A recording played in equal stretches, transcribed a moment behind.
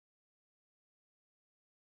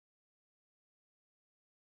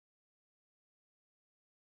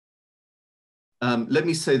let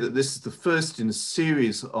me say that this is the first in a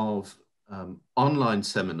series of online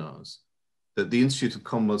seminars that the Institute of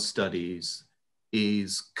Commonwealth Studies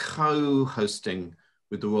is co-hosting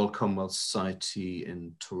with the Royal Commonwealth Society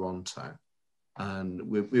in Toronto. And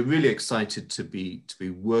we're really excited to be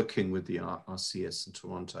working with the RCS in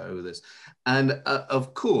Toronto over this. And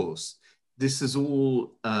of course, this has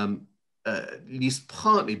all at least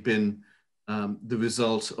partly been the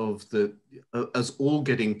result of us all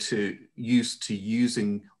getting used to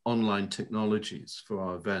using online technologies for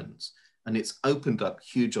our events. And it's opened up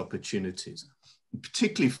huge opportunities,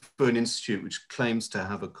 particularly for an institute which claims to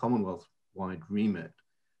have a Commonwealth-wide remit,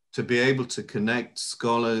 to be able to connect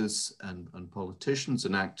scholars and politicians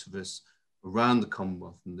and activists around the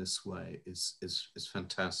Commonwealth in this way is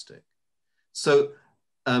fantastic. So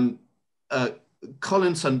Colin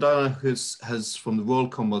Sandana, has from the Royal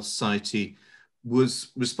Commonwealth Society,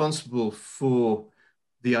 was responsible for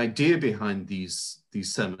the idea behind these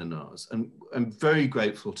seminars, and I'm very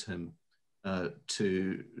grateful to him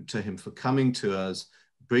for coming to us,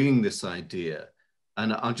 bringing this idea.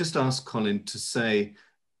 And I'll just ask Colin to say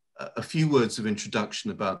a few words of introduction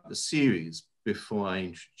about the series before I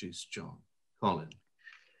introduce John. Colin.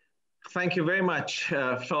 Thank you very much,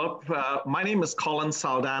 Philip. My name is Colin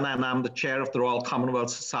Saldana, and I'm the chair of the Royal Commonwealth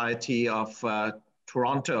Society of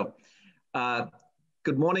Toronto.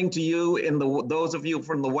 Good morning to you, those of you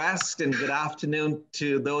from the West, and good afternoon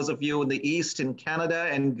to those of you in the East in Canada,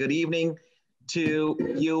 and good evening to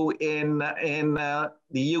you in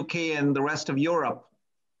the UK and the rest of Europe.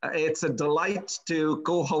 It's a delight to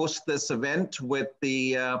co-host this event with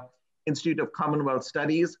the Institute of Commonwealth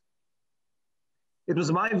Studies. It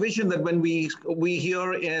was my vision that when we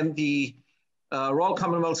here in the Royal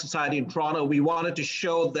Commonwealth Society in Toronto, we wanted to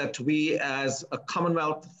show that we as a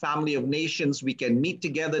Commonwealth family of nations, we can meet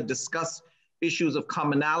together, discuss issues of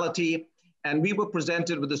commonality. And we were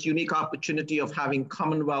presented with this unique opportunity of having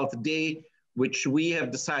Commonwealth Day, which we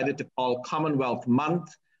have decided to call Commonwealth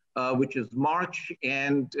Month, which is March.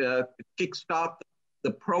 And to kickstart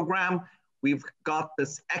the program, we've got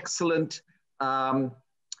this excellent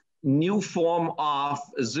new form of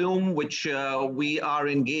Zoom, which we are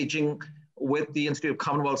engaging with the Institute of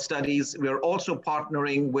Commonwealth Studies. We are also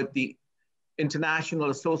partnering with the International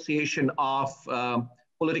Association of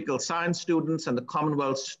Political Science Students and the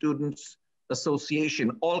Commonwealth Students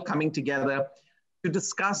Association, all coming together to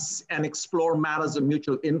discuss and explore matters of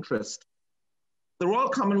mutual interest. The Royal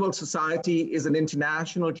Commonwealth Society is an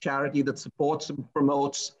international charity that supports and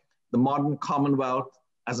promotes the modern Commonwealth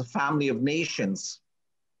as a family of nations,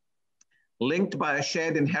 linked by a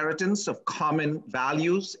shared inheritance of common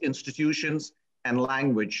values, institutions, and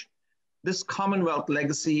language. This Commonwealth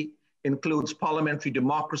legacy includes parliamentary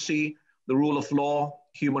democracy, the rule of law,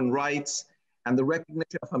 human rights, and the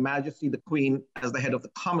recognition of Her Majesty the Queen as the head of the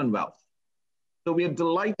Commonwealth. So we are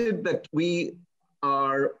delighted that we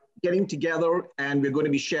are getting together, and we're going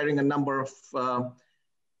to be sharing a number of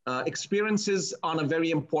experiences on a very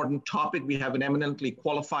important topic. We have an eminently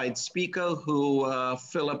qualified speaker who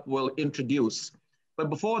Philip will introduce. But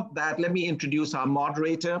before that, let me introduce our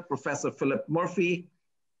moderator, Professor Philip Murphy.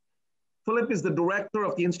 Philip is the director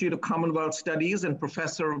of the Institute of Commonwealth Studies and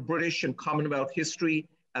professor of British and Commonwealth History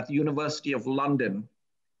at the University of London.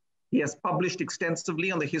 He has published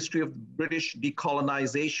extensively on the history of British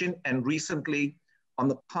decolonization and recently on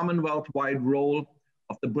the Commonwealth-wide role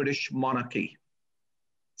of the British monarchy.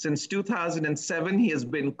 Since 2007, he has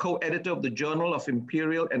been co-editor of the Journal of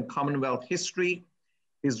Imperial and Commonwealth History.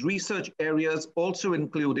 His research areas also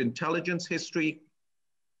include intelligence history,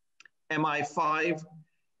 MI5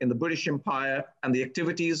 in the British Empire, and the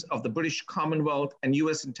activities of the British Commonwealth and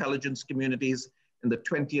US intelligence communities in the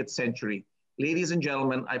 20th century. Ladies and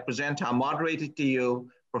gentlemen, I present our moderator to you,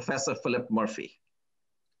 Professor Philip Murphy.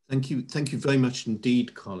 Thank you very much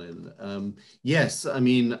indeed, Colin. Yes, I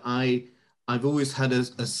mean, I've always had a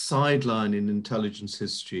sideline in intelligence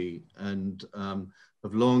history, and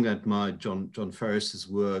have long admired John Ferris's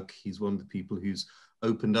work. He's one of the people who's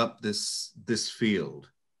opened up this field.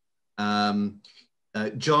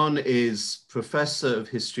 John is Professor of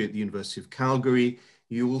History at the University of Calgary.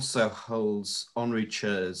 He also holds honorary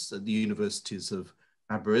chairs at the Universities of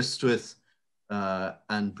Aberystwyth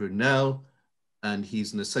and Brunel, and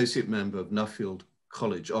he's an associate member of Nuffield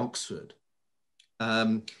College, Oxford.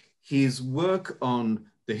 His work on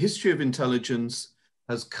the history of intelligence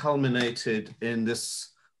has culminated in this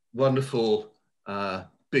wonderful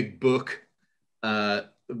big book,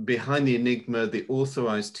 Behind the Enigma, the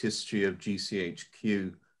Authorized History of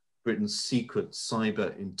GCHQ, Britain's Secret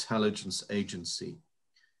Cyber Intelligence Agency.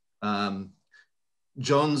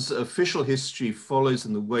 John's official history follows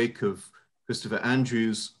in the wake of Christopher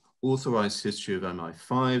Andrews' authorized history of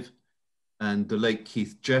MI5, and the late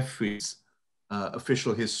Keith Jeffreys'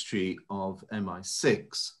 official history of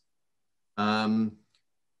MI6.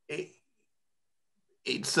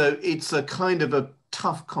 It's a kind of a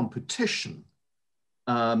tough competition,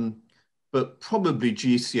 but probably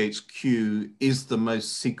GCHQ is the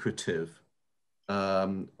most secretive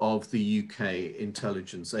of the UK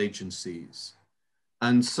intelligence agencies.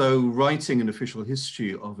 And so writing an official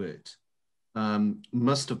history of it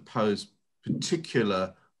must have posed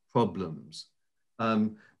particular problems.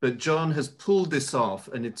 But John has pulled this off,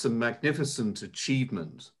 and it's a magnificent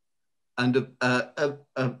achievement and a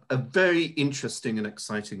very interesting and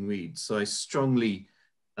exciting read. So I strongly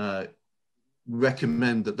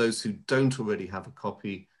recommend that those who don't already have a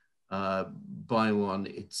copy buy one.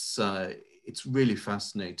 It's really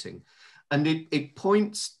fascinating. And it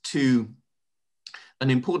points to an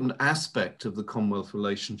important aspect of the Commonwealth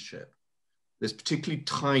relationship. There's particularly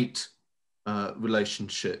tight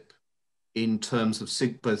relationship in terms of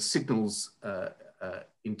both signals,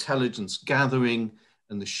 intelligence gathering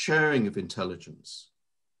and the sharing of intelligence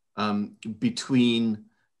between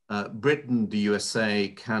Britain, the USA,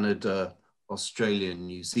 Canada, Australia, and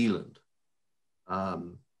New Zealand. A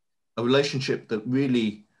relationship that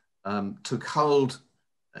really took hold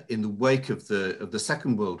in the wake of the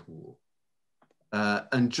Second World War.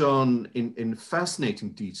 And John, in fascinating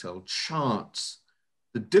detail, charts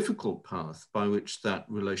the difficult path by which that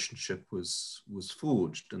relationship was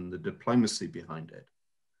forged and the diplomacy behind it.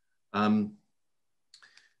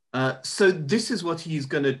 So this is what he's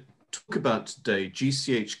going to talk about today,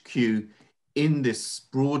 GCHQ in this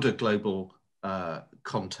broader global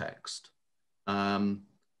context.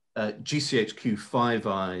 GCHQ, Five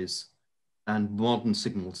Eyes, and modern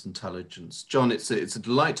signals intelligence. John, it's a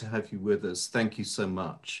delight to have you with us. Thank you so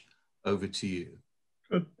much. Over to you.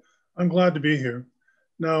 Good. I'm glad to be here.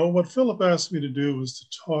 Now, what Philip asked me to do was to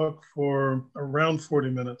talk for around 40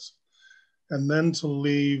 minutes and then to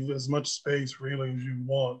leave as much space really as you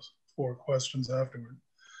want for questions afterward.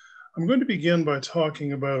 I'm going to begin by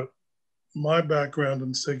talking about my background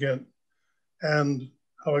in SIGINT and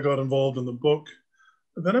how I got involved in the book.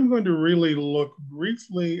 But then I'm going to really look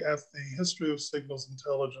briefly at the history of signals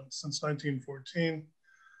intelligence since 1914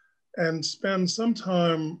 and spend some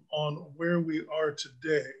time on where we are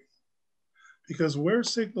today. Because where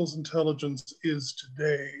signals intelligence is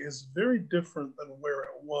today is very different than where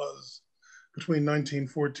it was between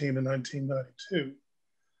 1914 and 1992.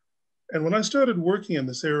 And when I started working in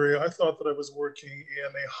this area, I thought that I was working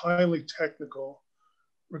in a highly technical,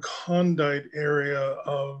 recondite area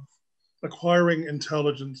of acquiring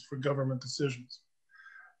intelligence for government decisions.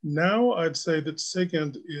 Now I'd say that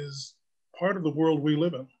SIGINT is part of the world we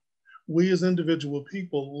live in. We as individual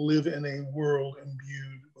people live in a world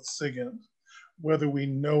imbued with SIGINT, whether we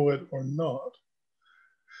know it or not.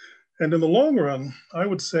 And in the long run, I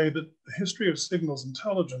would say that the history of signals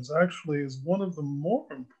intelligence actually is one of the more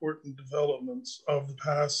important developments of the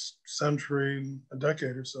past century, a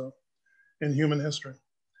decade or so, in human history.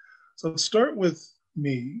 So let's start with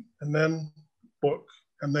me, and then book,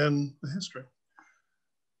 and then the history.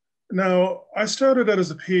 Now, I started out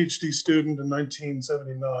as a PhD student in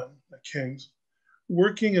 1979 at King's,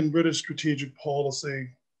 working in British strategic policy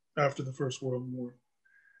after the First World War.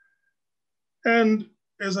 And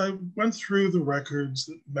as I went through the records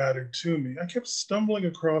that mattered to me, I kept stumbling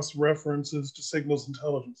across references to signals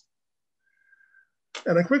intelligence.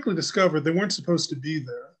 And I quickly discovered they weren't supposed to be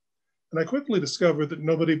there. And I quickly discovered that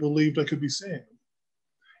nobody believed I could be seeing them.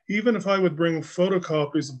 Even if I would bring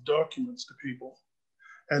photocopies of documents to people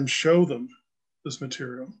and show them this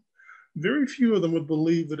material, very few of them would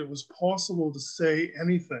believe that it was possible to say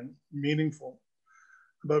anything meaningful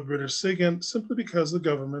about British SIGINT simply because the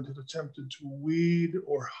government had attempted to weed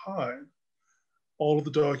or hide all of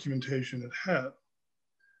the documentation it had.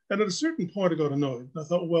 And at a certain point, I got annoyed. I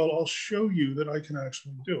thought, well, I'll show you that I can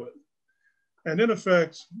actually do it. And in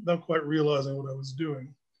effect, not quite realizing what I was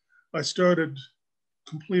doing, I started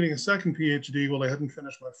completing a second PhD while I hadn't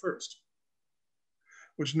finished my first,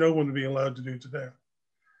 which no one would be allowed to do today.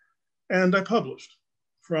 And I published.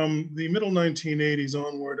 From the middle 1980s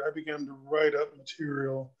onward, I began to write up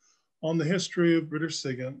material on the history of British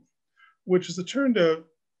SIGINT, which, as it turned out,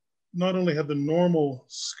 not only had the normal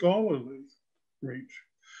scholarly reach,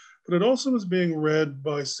 but it also was being read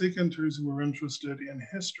by SIGINTers who were interested in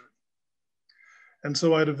history. And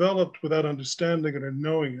so I developed, without understanding it or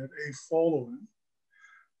knowing it, a following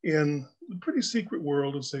in the pretty secret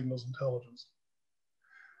world of signals intelligence.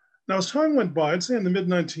 Now, as time went by, I'd say in the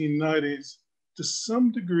mid-1990s, to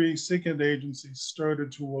some degree, SIGINT agencies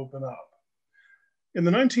started to open up. In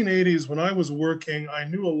the 1980s, when I was working, I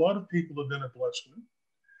knew a lot of people who had been at Bletchley.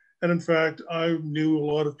 And in fact, I knew a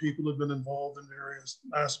lot of people who had been involved in various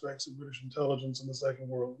aspects of British intelligence in the Second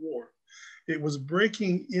World War. It was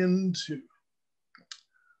breaking into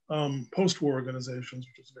post-war organizations,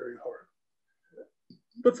 which was very hard.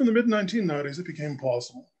 But from the mid-1990s, it became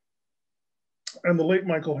possible. And the late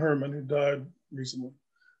Michael Herman, who died recently,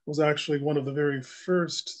 was actually one of the very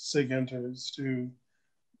first SIGINTers to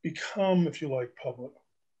become, if you like, public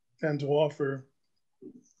and to offer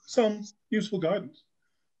some useful guidance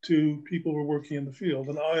to people who are working in the field.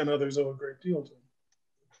 And I and others owe a great deal to him.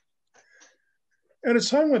 And as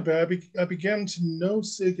time went by, I began to know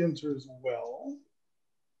SIGINTers well,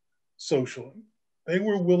 socially. They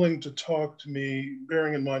were willing to talk to me,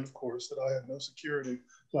 bearing in mind, of course, that I had no security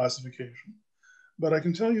classification. But I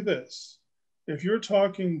can tell you this, if you're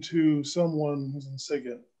talking to someone who's in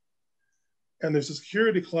SIGINT, and there's a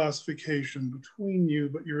security classification between you,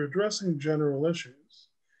 but you're addressing general issues,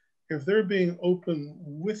 if they're being open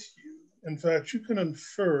with you, in fact, you can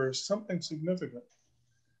infer something significant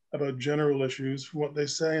about general issues from what they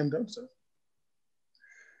say and don't say.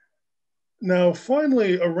 Now,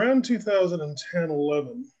 finally, around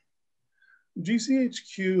 2010-11,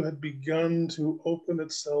 GCHQ had begun to open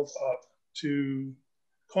itself up to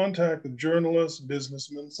contact with journalists,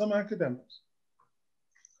 businessmen, some academics.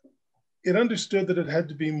 It understood that it had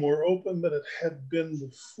to be more open than it had been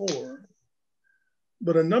before.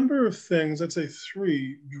 But a number of things, I'd say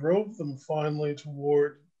 3, drove them finally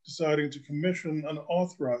toward deciding to commission an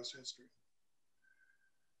authorized history.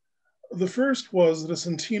 The first was that a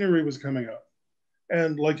centenary was coming up.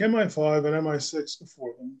 And like MI5 and MI6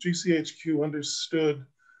 before them, GCHQ understood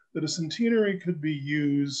that a centenary could be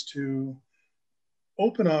used to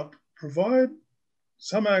open up, provide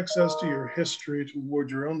some access to your history toward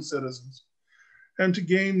your own citizens, and to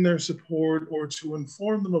gain their support or to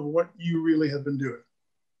inform them of what you really have been doing,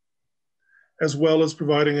 as well as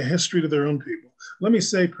providing a history to their own people. Let me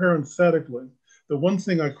say parenthetically, the one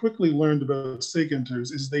thing I quickly learned about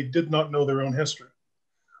SIGINTers is they did not know their own history.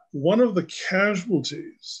 One of the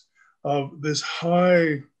casualties of this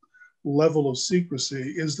high level of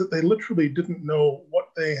secrecy is that they literally didn't know what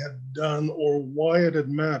they had done or why it had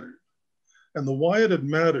mattered. And the why it had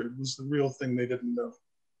mattered was the real thing they didn't know.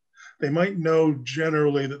 They might know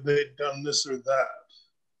generally that they'd done this or that,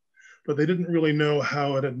 but they didn't really know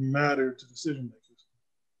how it had mattered to decision makers.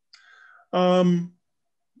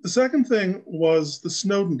 The second thing was the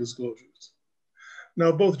Snowden disclosures.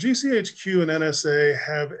 Now, both GCHQ and NSA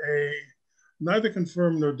have a neither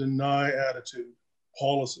confirm nor deny attitude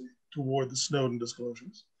policy toward the Snowden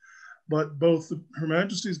disclosures, but both Her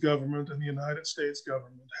Majesty's government and the United States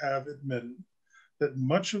government have admitted that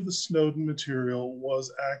much of the Snowden material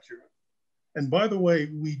was accurate. And by the way,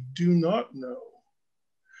 we do not know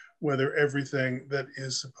whether everything that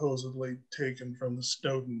is supposedly taken from the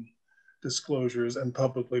Snowden disclosures and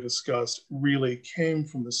publicly discussed really came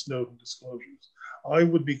from the Snowden disclosures. I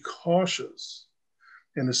would be cautious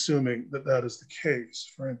in assuming that that is the case,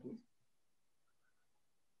 frankly.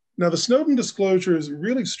 Now, the Snowden disclosures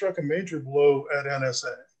really struck a major blow at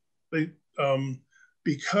NSA.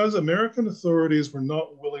 Because American authorities were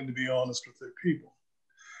not willing to be honest with their people.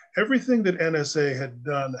 Everything that NSA had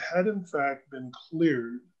done had in fact been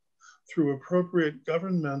cleared through appropriate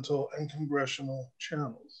governmental and congressional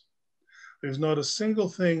channels. There's not a single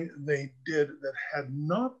thing they did that had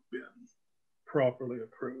not been properly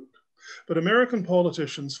approved. But American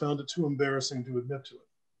politicians found it too embarrassing to admit to it.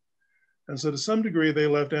 And so to some degree, they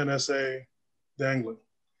left NSA dangling.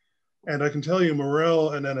 And I can tell you,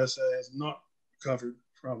 morale in NSA is not recovered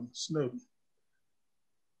from Snowden.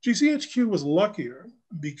 GCHQ was luckier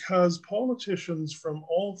because politicians from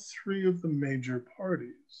all 3 of the major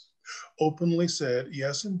parties openly said,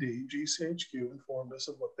 yes, indeed, GCHQ informed us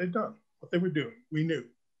of what they'd done, what they were doing, we knew.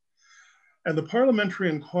 And the parliamentary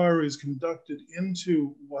inquiries conducted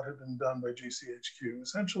into what had been done by GCHQ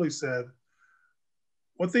essentially said,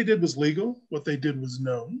 what they did was legal, what they did was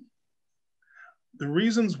known. The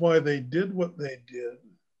reasons why they did what they did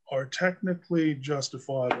are technically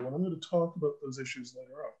justifiable, and I'm going to talk about those issues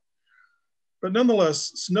later on. But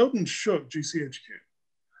nonetheless, Snowden shook GCHQ.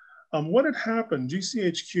 What had happened,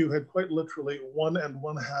 GCHQ had quite literally 1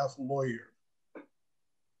 1/2 lawyer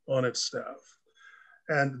on its staff.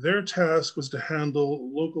 And their task was to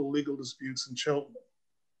handle local legal disputes in Cheltenham.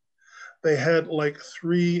 They had like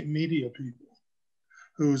 3 media people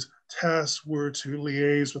whose tasks were to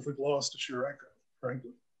liaise with the Gloucestershire Echo,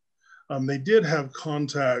 frankly. They did have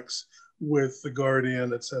contacts with the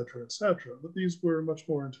Guardian, et cetera, but these were much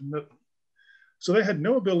more intermittent. So they had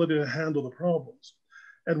no ability to handle the problems.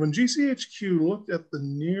 And when GCHQ looked at the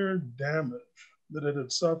near damage that it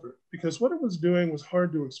had suffered, because what it was doing was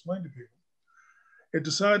hard to explain to people, it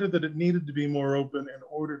decided that it needed to be more open in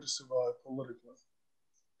order to survive politically.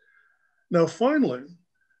 Now, finally,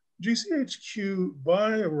 GCHQ,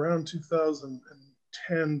 by around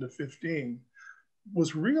 2010 to 15,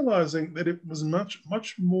 was realizing that it was much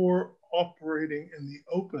more operating in the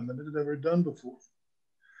open than it had ever done before.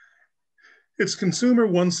 Its consumer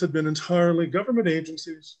once had been entirely government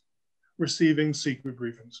agencies receiving secret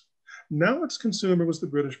briefings. Now its consumer was the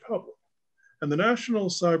British public. And the National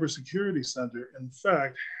Cybersecurity Center, in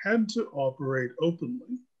fact, had to operate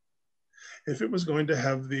openly if it was going to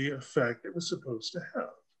have the effect it was supposed to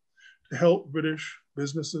have, to help British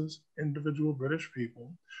businesses, individual British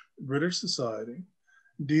people, British society,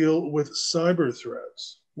 deal with cyber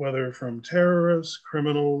threats, whether from terrorists,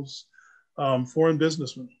 criminals, foreign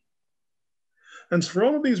businessmen. And for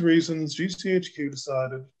all of these reasons, GCHQ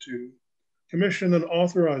decided to commission an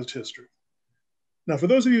authorized history. Now, for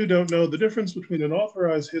those of you who don't know, the difference between an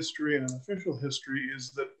authorized history and an official history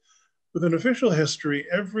is that with an official history,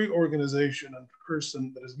 every organization and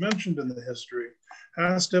person that is mentioned in the history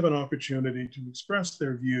has to have an opportunity to express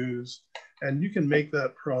their views, and you can make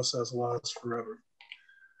that process last forever.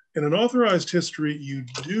 In an authorized history, you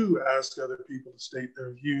do ask other people to state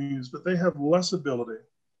their views, but they have less ability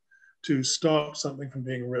to stop something from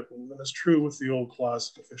being written than is true with the old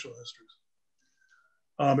classic official histories.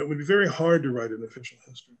 It would be very hard to write an official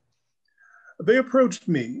history. They approached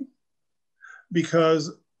me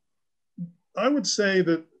because I would say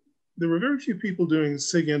that there were very few people doing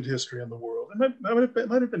SIGINT history in the world. It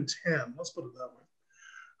might have been 10, let's put it that way,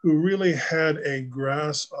 who really had a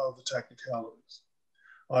grasp of the technicalities.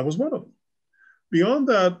 I was one of them. Beyond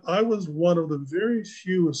that, I was one of the very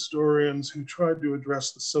few historians who tried to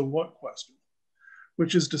address the so what question,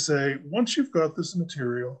 which is to say, once you've got this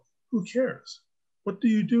material, who cares? What do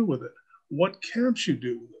you do with it? What can't you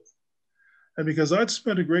do with it? And because I'd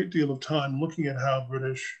spent a great deal of time looking at how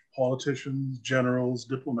British politicians, generals,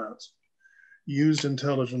 diplomats used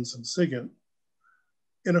intelligence and SIGINT,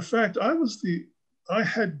 in effect, I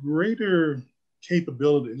had greater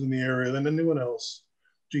capabilities in the area than anyone else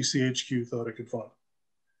GCHQ thought it could find.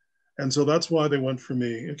 And so that's why they went for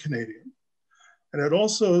me, a Canadian. And it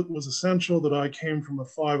also was essential that I came from a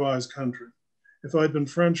Five Eyes country. If I'd been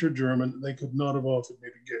French or German, they could not have offered me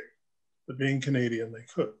the gig, but being Canadian, they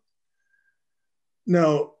could.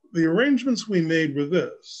 Now, the arrangements we made were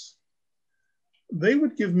this. They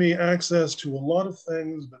would give me access to a lot of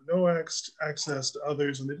things, but no access to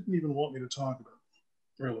others, and they didn't even want me to talk about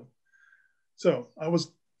it, really. So I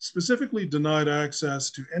was specifically denied access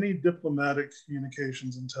to any diplomatic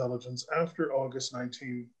communications intelligence after August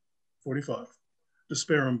 1945, to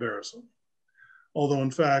spare embarrassment. Although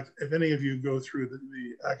in fact, if any of you go through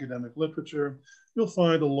the academic literature, you'll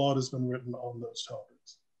find a lot has been written on those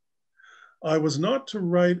topics. I was not to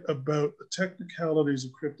write about the technicalities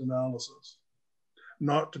of cryptanalysis,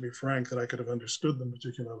 not to be frank that I could have understood them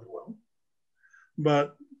particularly well,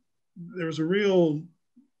 but there was a real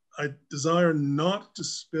desire not to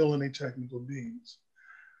spill any technical beans,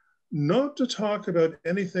 not to talk about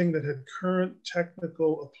anything that had current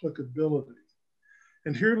technical applicability.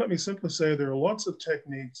 And here, let me simply say, there are lots of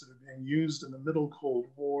techniques that are being used in the Middle Cold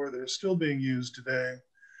War that are still being used today,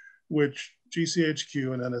 which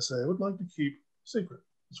GCHQ and NSA would like to keep secret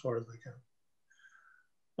as far as they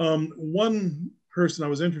can. One person I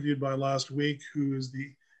was interviewed by last week, who is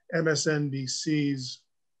the MSNBC's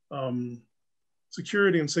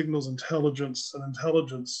Security and Signals Intelligence and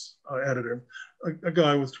Intelligence editor, a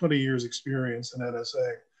guy with 20 years experience in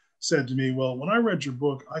NSA, said to me, well, when I read your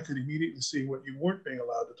book, I could immediately see what you weren't being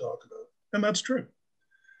allowed to talk about. And that's true.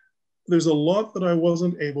 There's a lot that I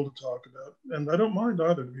wasn't able to talk about, and I don't mind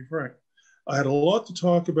either, to be frank. I had a lot to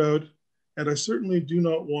talk about, and I certainly do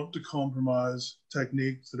not want to compromise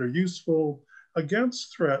techniques that are useful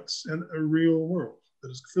against threats in a real world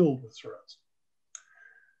that is filled with threats.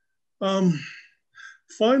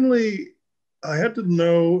 Finally, I had to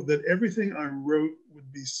know that everything I wrote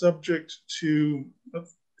would be subject to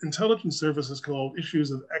intelligence services called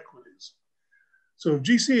issues of equities. So if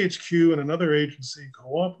GCHQ and another agency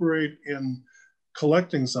cooperate in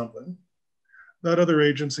collecting something, that other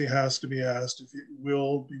agency has to be asked if it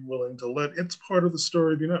will be willing to let its part of the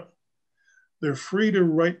story be known. They're free to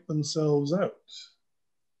write themselves out.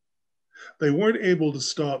 They weren't able to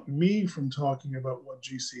stop me from talking about what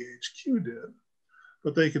GCHQ did,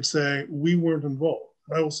 but they could say, we weren't involved.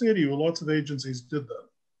 And I will say to you, lots of agencies did that.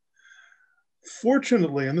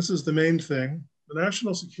 Fortunately, and this is the main thing, the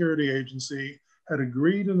National Security Agency had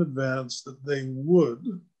agreed in advance that they would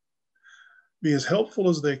be as helpful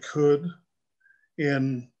as they could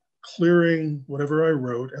in clearing whatever I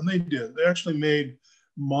wrote, and they did. They actually made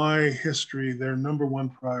my history their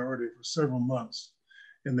 #1 priority for several months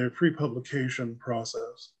in their pre-publication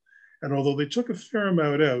process. And although they took a fair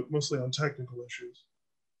amount out, mostly on technical issues,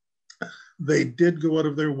 they did go out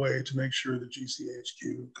of their way to make sure that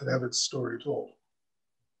GCHQ could have its story told.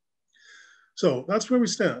 So that's where we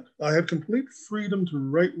stand. I had complete freedom to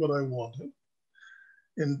write what I wanted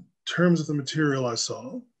in terms of the material I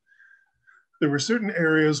saw. There were certain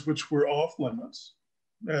areas which were off limits,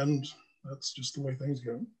 and that's just the way things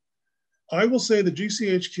go. I will say that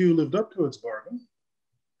GCHQ lived up to its bargain.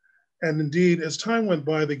 And indeed, as time went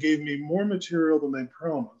by, they gave me more material than they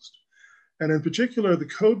promised. And in particular, the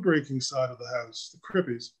code breaking side of the house, the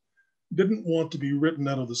Crippies, didn't want to be written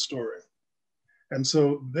out of the story. And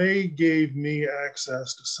so they gave me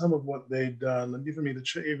access to some of what they'd done and given me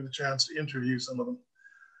even the chance to interview some of them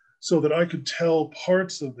so that I could tell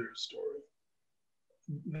parts of their story,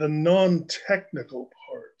 the non-technical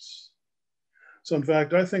parts. So in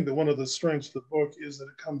fact, I think that one of the strengths of the book is that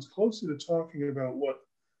it comes closer to talking about what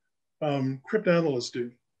cryptanalysts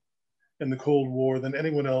do in the Cold War than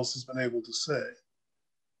anyone else has been able to say.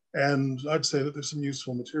 And I'd say that there's some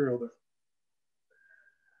useful material there.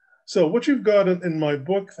 So what you've got in my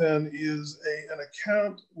book then is an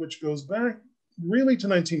account which goes back really to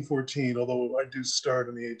 1914, although I do start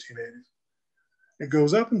in the 1880s. It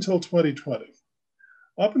goes up until 2020.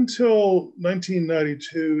 Up until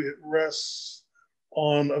 1992, it rests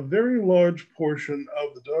on a very large portion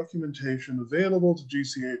of the documentation available to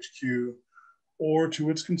GCHQ or to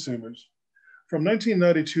its consumers. From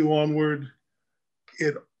 1992 onward,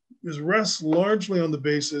 it rests largely on the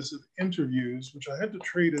basis of interviews, which I had to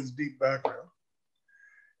treat as deep background,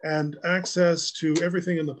 and access to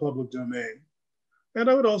everything in the public domain. And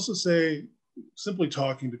I would also say, simply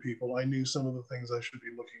talking to people, I knew some of the things I should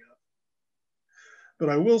be looking at. But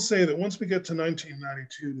I will say that once we get to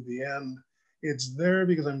 1992 to the end, it's there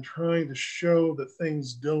because I'm trying to show that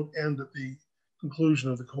things don't end at the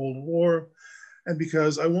conclusion of the Cold War, and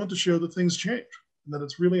because I want to show that things change, and that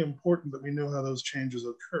it's really important that we know how those changes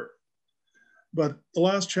occur. But the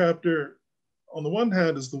last chapter, on the one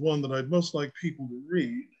hand, is the one that I'd most like people to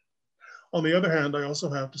read. On the other hand, I also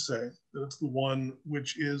have to say that it's the one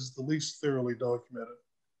which is the least thoroughly documented.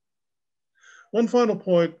 One final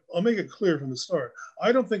point, I'll make it clear from the start.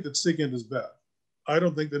 I don't think that SIGINT is bad. I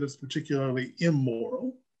don't think that it's particularly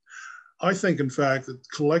immoral. I think, in fact, that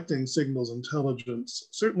collecting signals intelligence,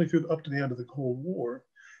 certainly up to the end of the Cold War,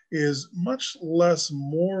 is much less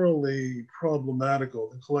morally problematical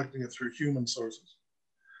than collecting it through human sources.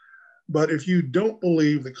 But if you don't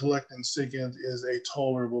believe that collecting SIGINT is a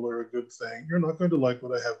tolerable or a good thing, you're not going to like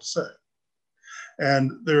what I have to say.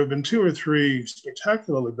 And there have been 2 or 3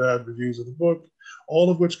 spectacularly bad reviews of the book, all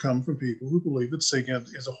of which come from people who believe that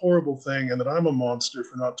SIGINT is a horrible thing and that I'm a monster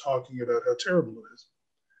for not talking about how terrible it is.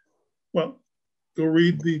 Well, go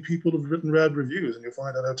read the people who've written bad reviews and you'll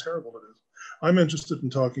find out how terrible it is. I'm interested in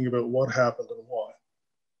talking about what happened and why.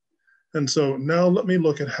 And so now let me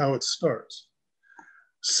look at how it starts.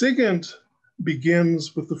 SIGINT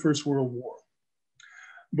begins with the First World War.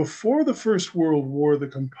 Before the First World War, the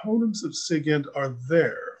components of SIGINT are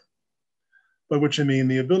there, by which I mean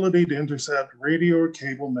the ability to intercept radio or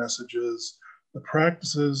cable messages, the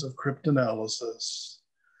practices of cryptanalysis,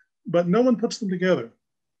 but no one puts them together.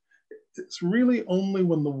 It's really only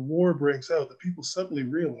when the war breaks out that people suddenly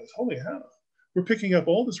realize, holy hell, we're picking up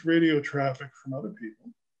all this radio traffic from other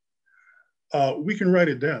people. We can write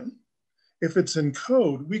it down. If it's in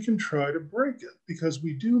code, we can try to break it because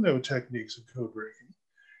we do know techniques of code breaking.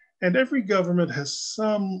 And every government has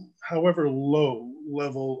some, however low,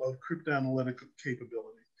 level of cryptanalytic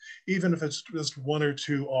capability, even if it's just 1 or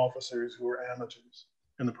 2 officers who are amateurs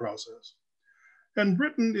in the process. And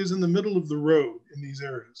Britain is in the middle of the road in these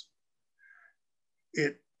areas.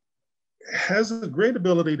 It has a great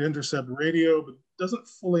ability to intercept radio, but doesn't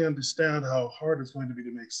fully understand how hard it's going to be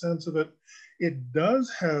to make sense of it. It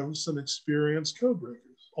does have some experienced code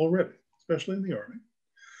breakers already, especially in the Army.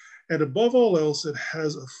 And above all else, it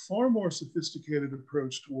has a far more sophisticated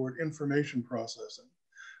approach toward information processing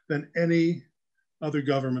than any other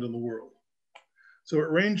government in the world. So it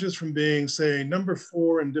ranges from being, say, number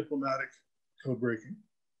 4 in diplomatic code breaking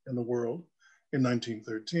in the world in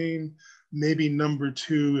 1913, maybe number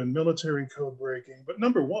 2 in military code breaking, but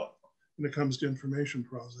number 1 when it comes to information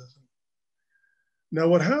processing. Now,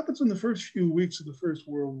 what happens in the first few weeks of the First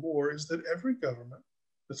World War is that every government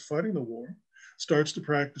that's fighting the war starts to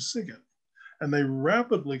practice SIGINT. And they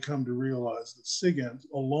rapidly come to realize that SIGINT,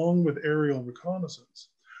 along with aerial reconnaissance,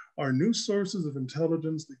 are new sources of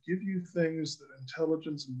intelligence that give you things that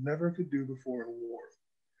intelligence never could do before in a war.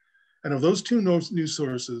 And of those two new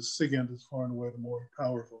sources, SIGINT is far and away the more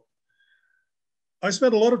powerful. I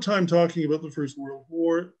spent a lot of time talking about the First World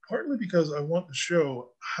War, partly because I want to show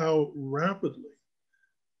how rapidly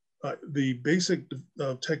the basic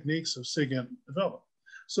techniques of SIGINT developed.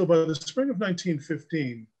 So by the spring of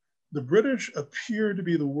 1915, the British appear to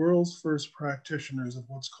be the world's first practitioners of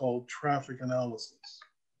what's called traffic analysis.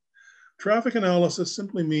 Traffic analysis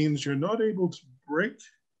simply means you're not able to break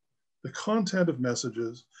the content of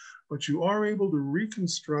messages, but you are able to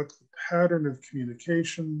reconstruct the pattern of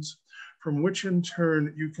communications from which in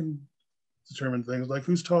turn you can determine things like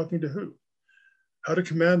who's talking to who, how do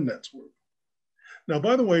command nets work. Now,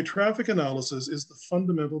 by the way, traffic analysis is the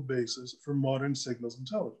fundamental basis for modern signals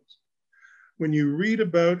intelligence. When you read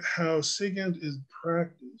about how SIGINT is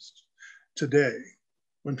practiced today,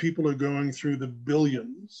 when people are going through the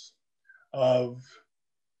billions of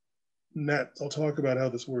nets, I'll talk about how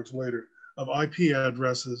this works later, of IP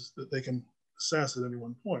addresses that they can assess at any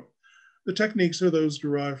one point. The techniques are those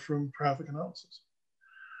derived from traffic analysis.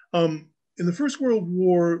 In the First World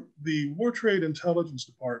War, the War Trade Intelligence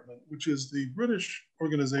Department, which is the British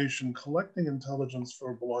organization collecting intelligence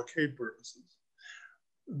for blockade purposes,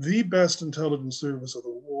 the best intelligence service of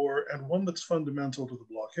the war and one that's fundamental to the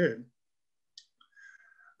blockade,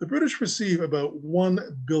 the British receive about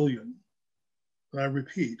 1 billion, and I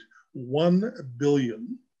repeat, 1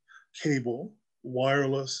 billion cable,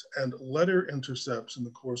 wireless, and letter intercepts in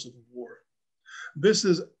the course of the war. This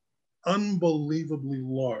is unbelievably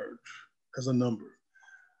large as a number.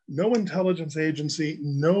 No intelligence agency,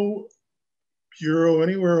 no bureau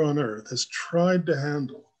anywhere on earth has tried to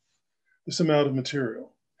handle this amount of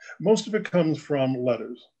material. Most of it comes from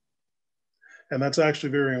letters. And that's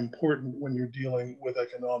actually very important when you're dealing with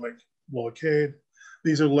economic blockade.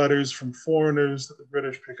 These are letters from foreigners that the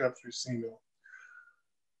British pick up through sea-mail.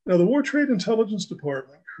 Now, the War Trade Intelligence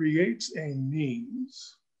Department creates a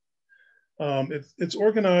means. It's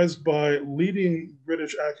organized by leading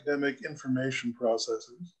British academic information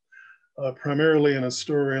processors, primarily an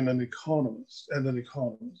historian and economist,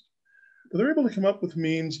 But they're able to come up with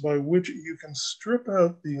means by which you can strip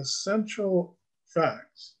out the essential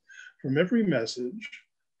facts from every message,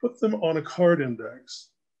 put them on a card index,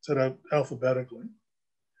 set out alphabetically,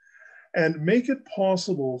 and make it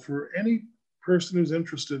possible for any person who's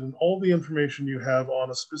interested in all the information you have on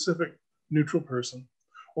a specific neutral person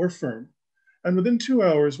or firm. And within 2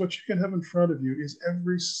 hours, what you can have in front of you is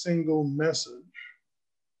every single message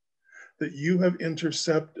that you have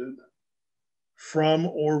intercepted from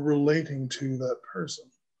or relating to that person.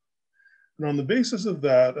 And on the basis of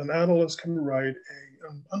that, an analyst can write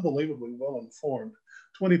an unbelievably well-informed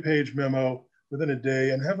 20-page memo within a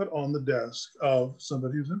day and have it on the desk of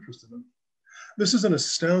somebody who's interested in it. This is an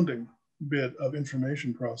astounding bit of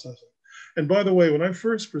information processing. And by the way, when I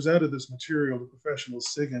first presented this material to professional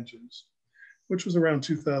SIGINTers, which was around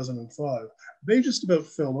 2005, they just about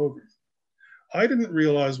fell over. I didn't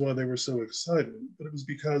realize why they were so excited, but it was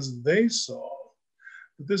because they saw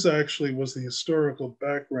that this actually was the historical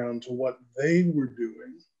background to what they were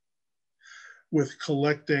doing with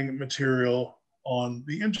collecting material on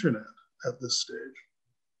the internet at this stage.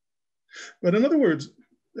 But in other words,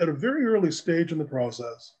 at a very early stage in the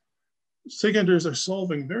process, SIGINTers are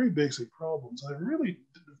solving very basic problems. They're really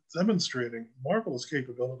demonstrating marvelous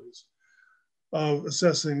capabilities of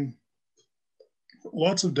assessing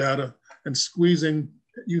lots of data and squeezing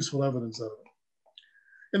useful evidence out of it.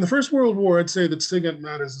 In the First World War, I'd say that SIGINT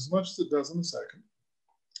matters as much as it does in the Second.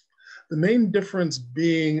 The main difference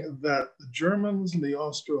being that the Germans and the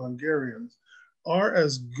Austro-Hungarians are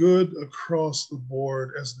as good across the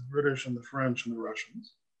board as the British and the French and the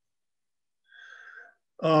Russians.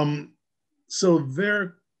 So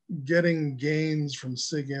they're getting gains from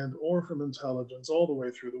SIGINT or from intelligence all the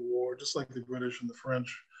way through the war, just like the British and the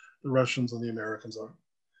French, the Russians and the Americans are.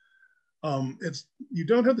 You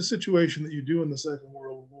don't have the situation that you do in the Second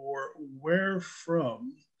World War, where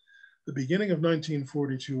from the beginning of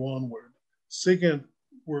 1942 onward, SIGINT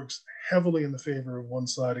works heavily in the favor of one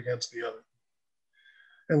side against the other.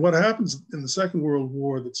 And what happens in the Second World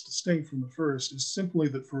War that's distinct from the first is simply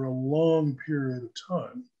that for a long period of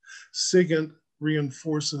time, SIGINT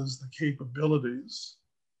reinforces the capabilities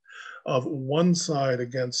of one side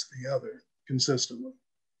against the other consistently.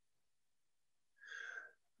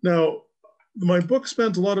 Now, my book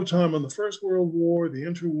spent a lot of time on the First World War, the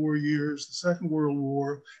interwar years, the Second World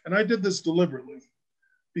War, and I did this deliberately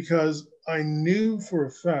because I knew for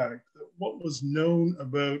a fact that what was known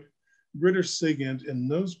about British SIGINT in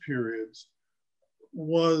those periods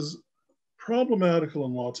was problematical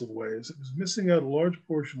in lots of ways. It was missing out a large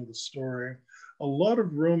portion of the story. A lot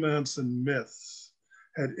of romance and myths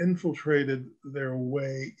had infiltrated their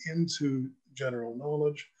way into general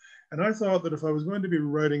knowledge. And I thought that if I was going to be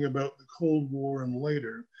writing about the Cold War and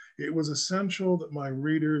later, it was essential that my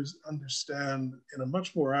readers understand in a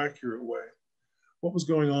much more accurate way what was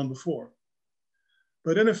going on before.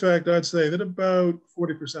 But in effect, I'd say that about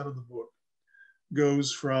 40% of the book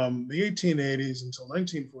goes from the 1880s until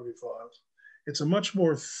 1945. It's a much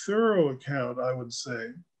more thorough account, I would say,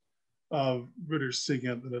 of British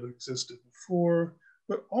SIGINT than had existed before,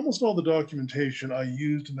 but almost all the documentation I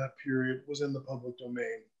used in that period was in the public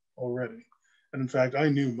domain already. And in fact, I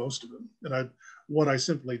knew most of it. And what I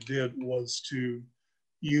simply did was to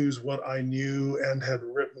use what I knew and had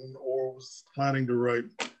written or was planning to write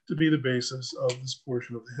to be the basis of this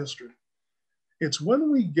portion of the history. It's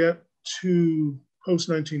when we get to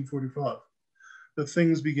post-1945 that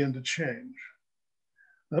things begin to change.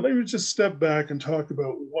 Now let me just step back and talk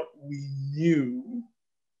about what we knew,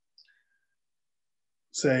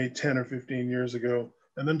 say 10 or 15 years ago,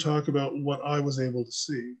 and then talk about what I was able to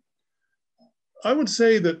see. I would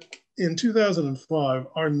say that in 2005,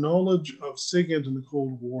 our knowledge of SIGINT and the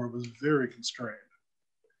Cold War was very constrained.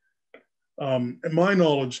 And my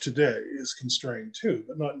knowledge today is constrained too,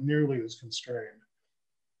 but not nearly as constrained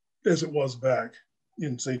as it was back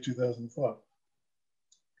in, say, 2005.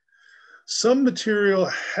 Some material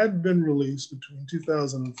had been released between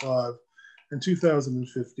 2005 and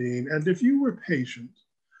 2015. And if you were patient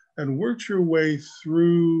and worked your way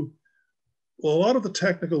through a lot of the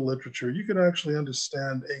technical literature, you could actually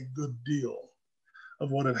understand a good deal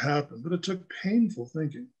of what had happened, but it took painful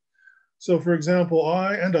thinking. So for example,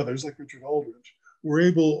 I and others like Richard Aldrich were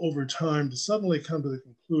able over time to suddenly come to the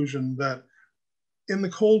conclusion that in the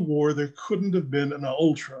Cold War, there couldn't have been an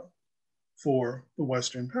ultra for the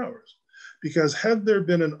Western powers, because had there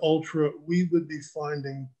been an ultra, we would be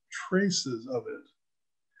finding traces of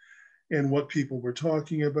it in what people were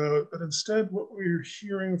talking about. But instead, what we were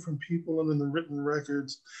hearing from people and in the written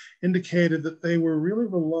records indicated that they were really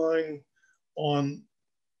relying on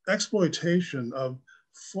exploitation of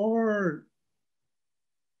far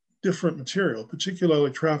different material,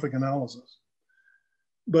 particularly traffic analysis.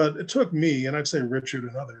 But it took me, and I'd say Richard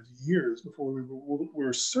and others, years before we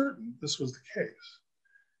were certain this was the case.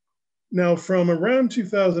 Now, from around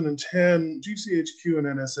 2010, GCHQ and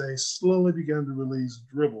NSA slowly began to release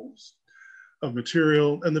dribbles of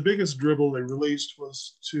material, and the biggest dribble they released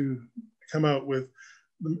was to come out with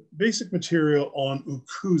the basic material on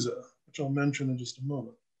Ukuza, which I'll mention in just a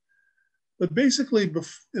moment. But basically,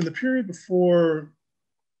 in the period before,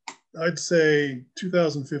 I'd say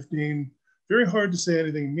 2015, very hard to say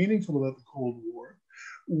anything meaningful about the Cold War.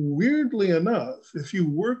 Weirdly enough, if you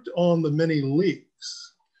worked on the many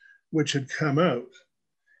leaks which had come out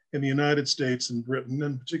in the United States and Britain,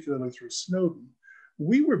 and particularly through Snowden,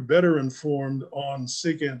 we were better informed on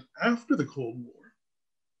SIGINT after the Cold War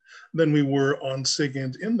than we were on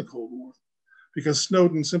SIGINT in the Cold War, because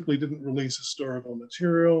Snowden simply didn't release historical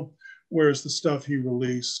material, whereas the stuff he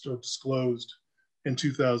released or disclosed in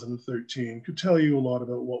 2013 could tell you a lot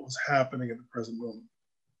about what was happening at the present moment.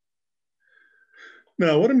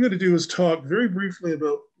 Now, what I'm going to do is talk very briefly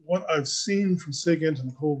about what I've seen from SIGINT in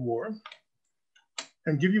the Cold War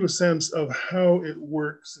and give you a sense of how it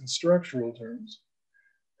works in structural terms.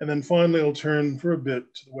 And then finally, I'll turn for a bit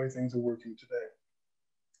to the way things are working today.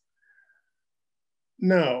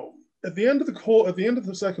 Now, at the end of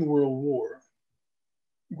the Second World War,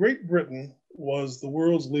 Great Britain was the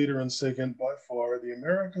world's leader in SIGINT by far. The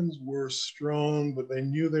Americans were strong, but they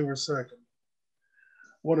knew they were second.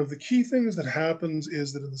 One of the key things that happens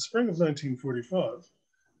is that in the spring of 1945,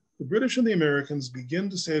 the British and the Americans begin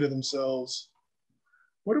to say to themselves,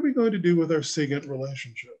 what are we going to do with our SIGINT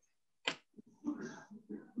relationship?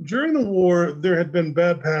 During the war, there had been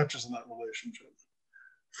bad patches in that relationship.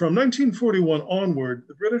 From 1941 onward,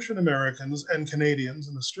 the British and Americans and Canadians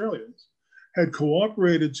and Australians had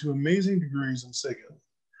cooperated to amazing degrees in SIGINT.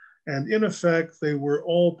 And in effect, they were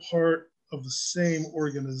all part of the same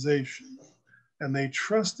organization, and they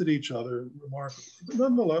trusted each other remarkably. But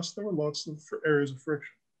nonetheless, there were lots of areas of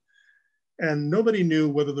friction. And nobody knew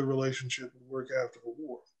whether the relationship would work after the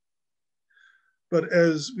war. But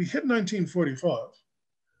as we hit 1945,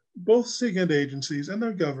 both SIGINT agencies and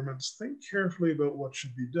their governments think carefully about what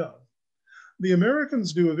should be done. The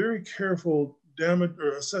Americans do a very careful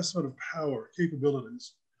assessment of power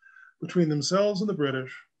capabilities between themselves and the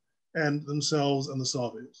British and themselves and the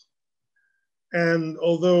Soviets. And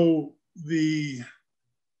although the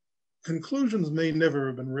conclusions may never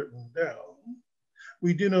have been written down,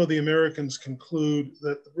 We do know the Americans conclude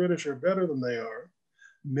that the British are better than they are,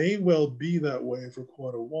 may well be that way for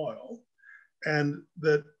quite a while, and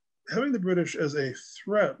that having the British as a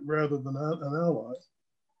threat rather than an ally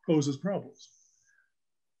poses problems.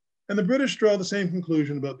 And the British draw the same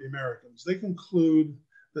conclusion about the Americans. They conclude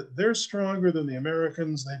that they're stronger than the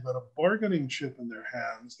Americans. They've got a bargaining chip in their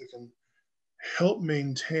hands that can help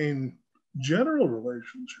maintain general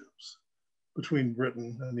relationships between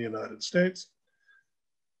Britain and the United States.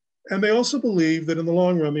 And they also believe that in the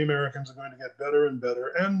long run, the Americans are going to get better and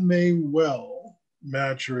better and may well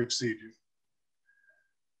match or exceed you.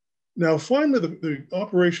 Now, finally, the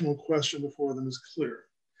operational question before them is clear.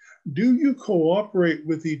 Do you cooperate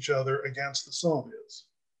with each other against the Soviets?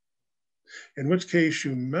 In which case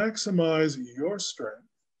you maximize your strength.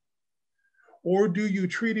 Or do you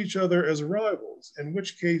treat each other as rivals? In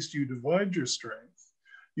which case you divide your strength.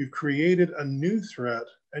 You've created a new threat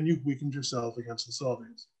and you've weakened yourself against the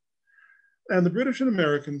Soviets. And the British and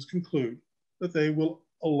Americans conclude that they will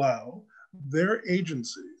allow their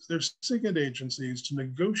agencies, their SIGINT agencies, to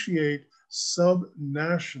negotiate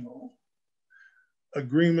sub-national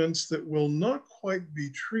agreements that will not quite be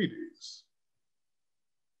treaties,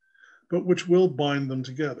 but which will bind them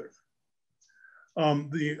together.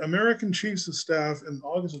 The American Chiefs of Staff in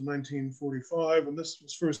August of 1945, and this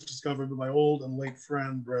was first discovered by my old and late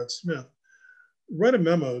friend, Brad Smith, write a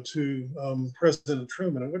memo to President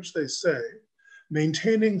Truman in which they say,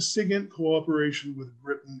 maintaining SIGINT cooperation with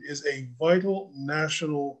Britain is a vital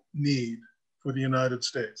national need for the United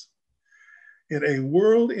States. In a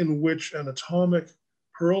world in which an atomic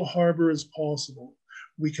Pearl Harbor is possible,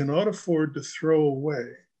 we cannot afford to throw away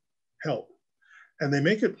help. And they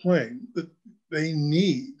make it plain that they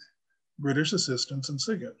need British assistance in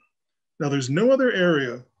SIGINT. Now, there's no other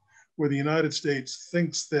area where the United States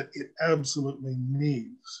thinks that it absolutely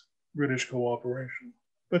needs British cooperation,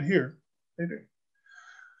 but here they do.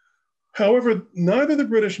 However, neither the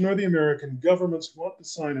British nor the American governments want to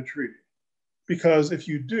sign a treaty, because if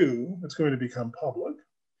you do, it's going to become public.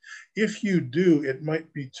 If you do, it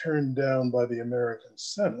might be turned down by the American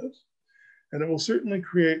Senate, and it will certainly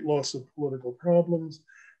create lots of political problems.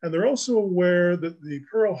 And they're also aware that the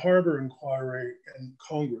Pearl Harbor inquiry in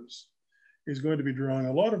Congress is going to be drawing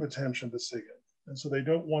a lot of attention to SIGINT, and so they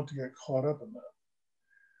don't want to get caught up in that.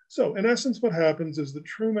 So in essence, what happens is that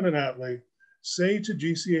Truman and Attlee say to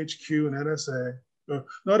GCHQ and NSA,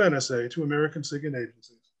 not NSA, to American SIGINT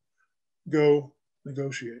agencies, go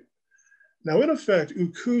negotiate. Now, in effect,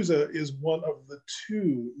 UCUSA is one of the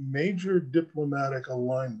two major diplomatic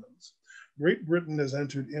alignments Great Britain has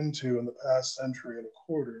entered into in the past century and a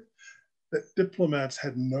quarter that diplomats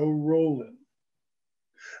had no role in.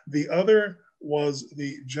 The other was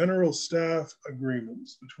the General Staff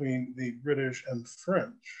agreements between the British and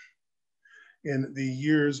French in the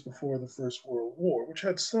years before the First World War, which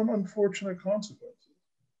had some unfortunate consequences.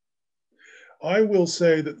 I will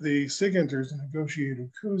say that the SIGINTers who negotiated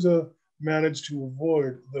UCUSA managed to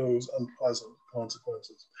avoid those unpleasant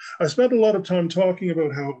consequences. I spent a lot of time talking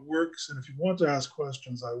about how it works, and if you want to ask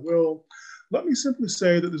questions, I will. Let me simply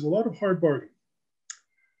say that there's a lot of hard bargaining.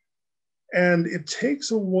 And it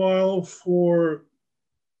takes a while for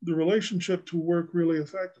the relationship to work really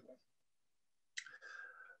effectively.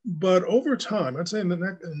 But over time, I'd say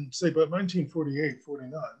say about 1948,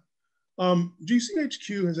 49,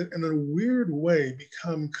 GCHQ has, in a weird way,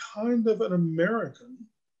 become kind of an American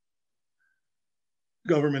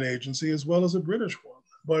government agency as well as a British one,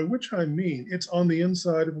 by which I mean it's on the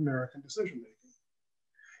inside of American decision-making.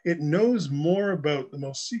 It knows more about the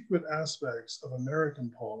most secret aspects of American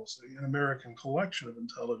policy and American collection of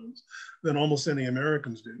intelligence than almost any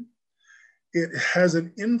Americans do. It has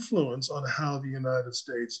an influence on how the United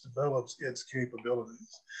States develops its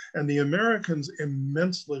capabilities. And the Americans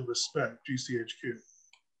immensely respect GCHQ.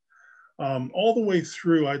 All the way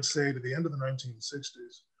through, I'd say, to the end of the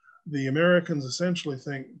 1960s, the Americans essentially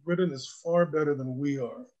think Britain is far better than we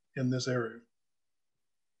are in this area.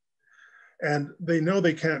 And they know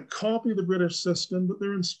they can't copy the British system, but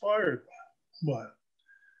they're inspired by it.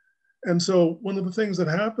 And so one of the things that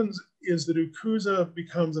happens is that UCUSA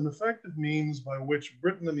becomes an effective means by which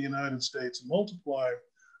Britain and the United States multiply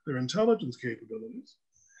their intelligence capabilities.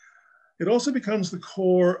 It also becomes the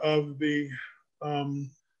core of the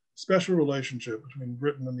special relationship between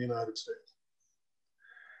Britain and the United States.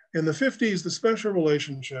 In the 50s, the special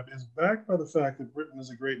relationship is backed by the fact that Britain is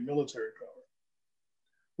a great military power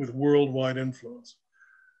with worldwide influence,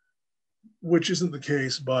 which isn't the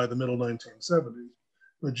case by the middle 1970s.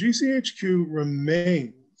 But GCHQ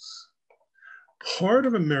remains part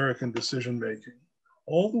of American decision-making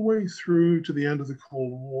all the way through to the end of the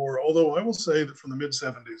Cold War, although I will say that from the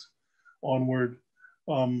mid-70s onward,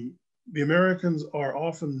 the Americans are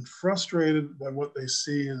often frustrated by what they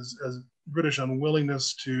see as British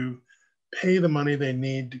unwillingness to pay the money they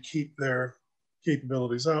need to keep their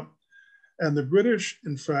capabilities up. And the British,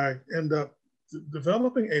 in fact, end up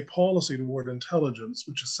developing a policy toward intelligence,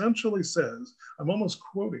 which essentially says, I'm almost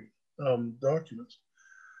quoting documents,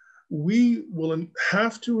 we will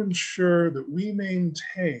have to ensure that we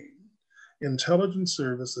maintain intelligence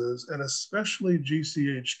services, and especially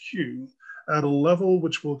GCHQ, at a level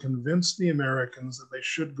which will convince the Americans that they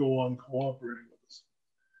should go on cooperating with us.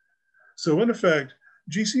 So in effect,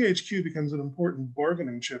 GCHQ becomes an important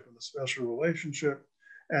bargaining chip in the special relationship,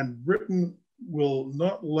 and Britain will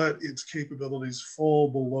not let its capabilities fall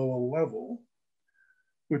below a level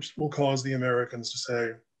which will cause the Americans to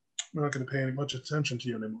say, we're not going to pay much attention to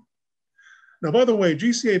you anymore. Now, by the way,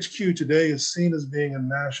 GCHQ today is seen as being a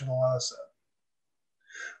national asset.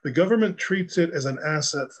 The government treats it as an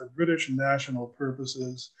asset for British national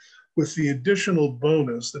purposes, with the additional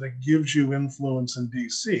bonus that it gives you influence in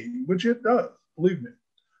DC, which it does, believe me,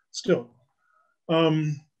 still.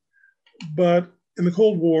 But in the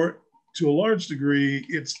Cold War, to a large degree,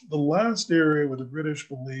 it's the last area where the British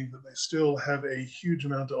believe that they still have a huge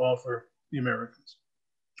amount to offer the Americans,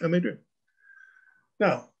 and they do.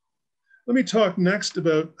 Now, let me talk next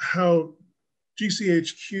about how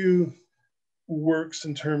GCHQ works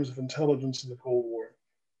in terms of intelligence in the Cold War.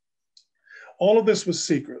 All of this was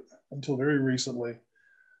secret until very recently.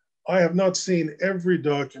 I have not seen every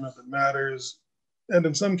document that matters, and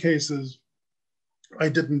in some cases, I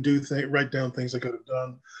didn't write down things I could have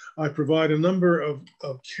done. I provide a number of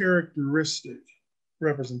characteristic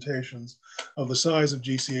representations of the size of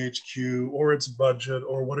GCHQ or its budget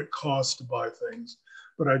or what it costs to buy things,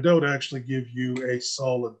 but I don't actually give you a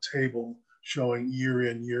solid table showing year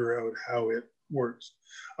in, year out how it works.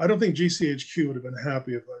 I don't think GCHQ would have been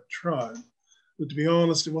happy if I tried, but to be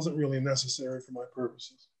honest, it wasn't really necessary for my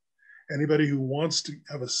purposes. Anybody who wants to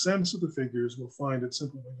have a sense of the figures will find it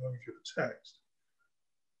simply by going through the text.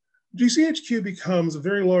 GCHQ becomes a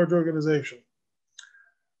very large organization,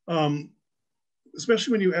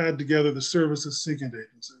 especially when you add together the services SIGINT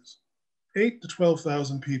agencies, 8,000 to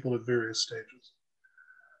 12,000 people at various stages.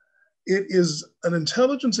 It is an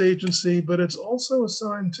intelligence agency, but it's also a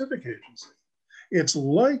scientific agency. It's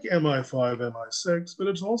like MI5, MI6, but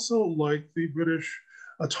it's also like the British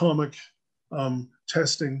atomic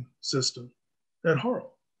testing system at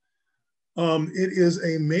Harrow. It is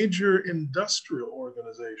a major industrial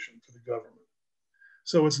organization for the government.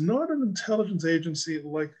 So it's not an intelligence agency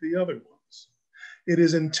like the other ones. It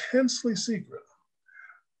is intensely secret.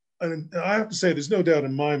 And I have to say, there's no doubt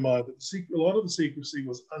in my mind that a lot of the secrecy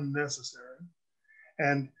was unnecessary.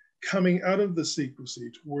 And coming out of the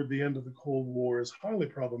secrecy toward the end of the Cold War is highly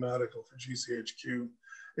problematical for GCHQ.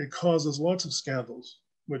 It causes lots of scandals,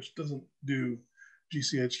 which doesn't do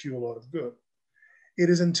GCHQ a lot of good. It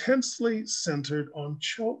is intensely centered on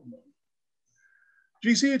Cheltenham.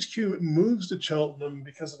 GCHQ moves to Cheltenham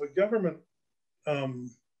because of a government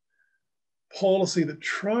policy that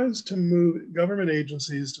tries to move government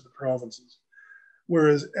agencies to the provinces,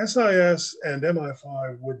 whereas SIS and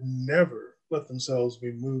MI5 would never let themselves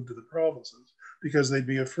be moved to the provinces because they'd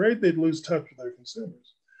be afraid they'd lose touch with their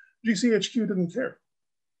consumers. GCHQ didn't care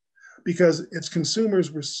because its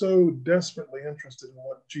consumers were so desperately interested in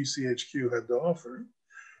what GCHQ had to offer,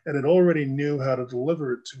 and it already knew how to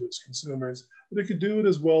deliver it to its consumers, that it could do it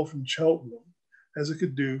as well from Cheltenham as it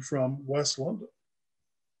could do from West London.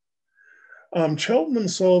 Cheltenham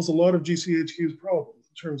solves a lot of GCHQ's problems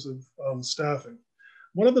in terms of staffing.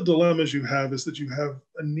 One of the dilemmas you have is that you have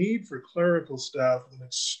a need for clerical staff with an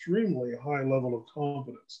extremely high level of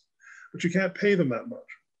competence, but you can't pay them that much.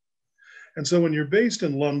 And so when you're based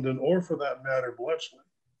in London, or for that matter, Bletchley,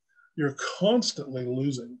 you're constantly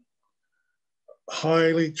losing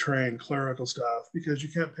highly trained clerical staff because you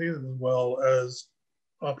can't pay them as well as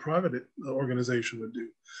a private organization would do.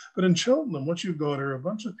 But in Cheltenham, what you've got are a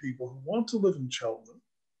bunch of people who want to live in Cheltenham.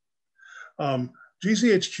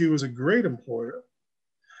 GCHQ is a great employer.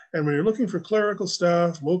 And when you're looking for clerical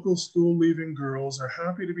staff, local school leaving girls are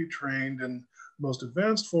happy to be trained in the most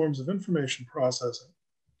advanced forms of information processing.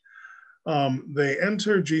 They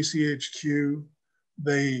enter GCHQ.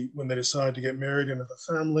 When they decide to get married and have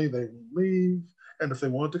a family, they will leave. And if they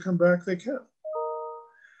want to come back, they can.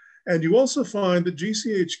 And you also find that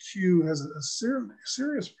GCHQ has a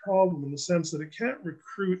serious problem in the sense that it can't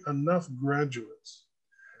recruit enough graduates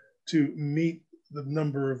to meet the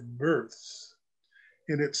number of births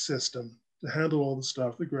in its system to handle all the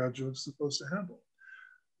stuff the graduate's supposed to handle.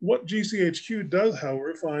 What GCHQ does,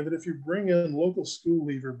 however, find that if you bring in local school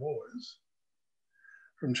leaver boys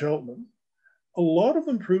from Cheltenham, a lot of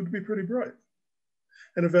them prove to be pretty bright.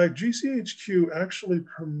 And in fact, GCHQ actually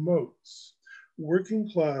promotes working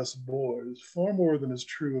class boys far more than is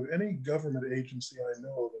true of any government agency I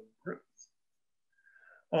know of in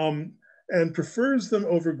Britain, and prefers them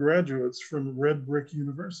over graduates from red brick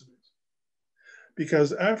universities.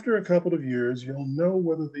 Because after a couple of years, you'll know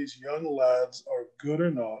whether these young lads are good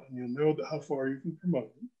or not, and you'll know how far you can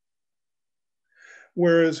promote them.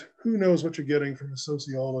 Whereas who knows what you're getting from a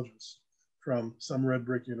sociologist from some red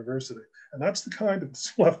brick university. And that's the kind of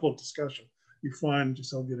level of discussion you find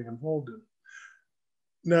yourself getting involved in.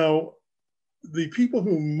 Now, the people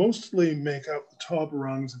who mostly make up the top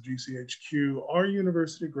rungs of GCHQ are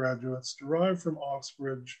university graduates derived from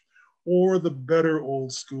Oxbridge or the better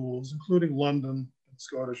old schools, including London and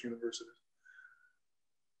Scottish universities.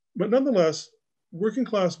 But nonetheless, working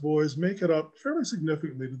class boys make it up fairly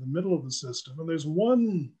significantly to the middle of the system. And there's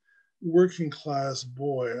one working class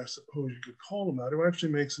boy, I suppose you could call him that, who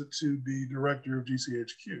actually makes it to be director of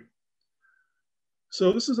GCHQ.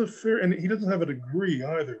 So this is a fair, and he doesn't have a degree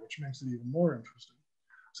either, which makes it even more interesting.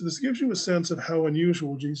 So this gives you a sense of how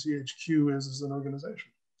unusual GCHQ is as an organization.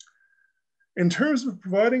 In terms of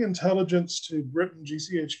providing intelligence to Britain,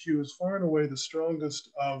 GCHQ is far and away the strongest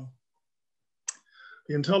of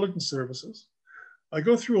the intelligence services. I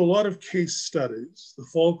go through a lot of case studies, the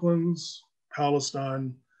Falklands,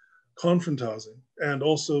 Palestine, confrontazing, and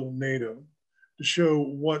also NATO, to show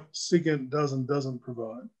what SIGINT does and doesn't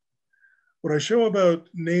provide. What I show about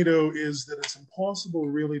NATO is that it's impossible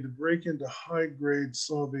really to break into high-grade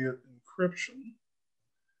Soviet encryption,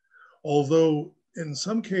 although in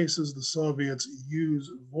some cases the Soviets use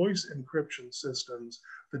voice encryption systems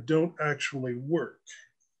that don't actually work.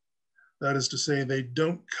 That is to say, they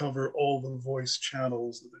don't cover all the voice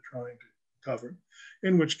channels that they're trying to cover,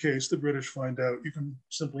 in which case the British find out you can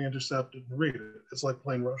simply intercept it and read it. It's like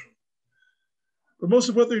plain Russian. But most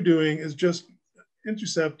of what they're doing is just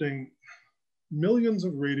intercepting millions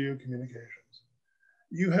of radio communications.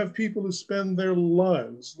 You have people who spend their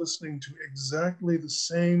lives listening to exactly the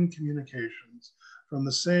same communications from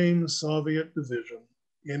the same Soviet division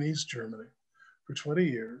in East Germany for 20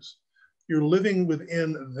 years. You're living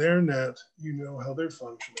within their net, you know how they're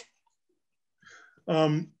functioning.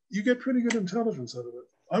 You get pretty good intelligence out of it.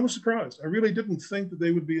 I was surprised. I really didn't think that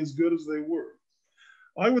they would be as good as they were.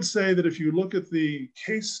 I would say that if you look at the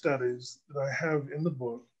case studies that I have in the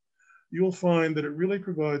book, you'll find that it really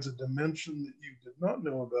provides a dimension that you did not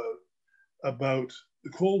know about the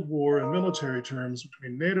Cold War in military terms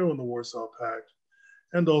between NATO and the Warsaw Pact,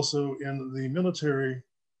 and also in the military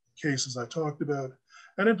cases I talked about.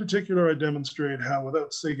 And in particular, I demonstrate how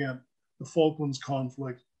without SIGINT, the Falklands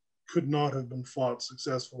conflict could not have been fought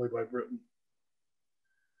successfully by Britain.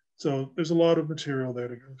 So there's a lot of material there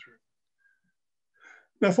to go through.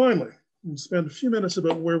 Now, finally, we'll spend a few minutes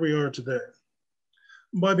about where we are today.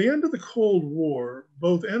 By the end of the Cold War,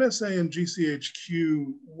 both NSA and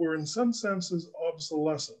GCHQ were in some senses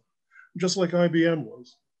obsolescent, just like IBM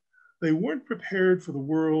was. They weren't prepared for the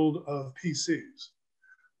world of PCs.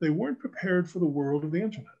 They weren't prepared for the world of the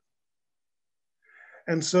internet.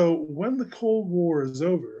 And so when the Cold War is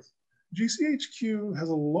over, GCHQ has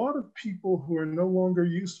a lot of people who are no longer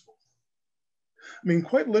useful. I mean,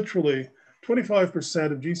 quite literally,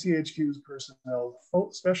 25% of GCHQ's personnel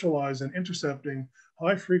specialize in intercepting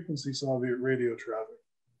high-frequency Soviet radio traffic.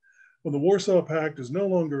 When the Warsaw Pact is no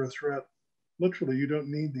longer a threat, literally, you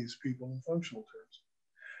don't need these people in functional terms.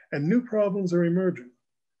 And new problems are emerging.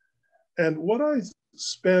 And what I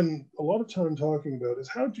spend a lot of time talking about is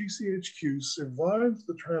how GCHQ survived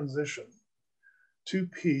the transition to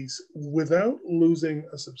peace without losing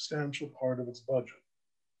a substantial part of its budget.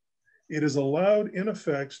 It is allowed, in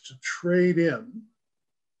effect, to trade in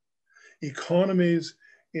economies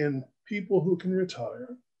in people who can retire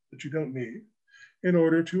that you don't need in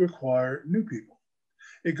order to acquire new people.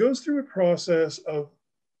 It goes through a process of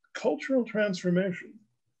cultural transformation,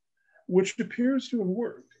 which appears to have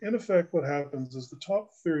worked. In effect, what happens is the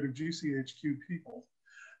top third of GCHQ people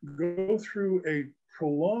go through a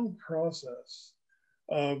prolonged process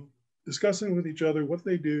of discussing with each other what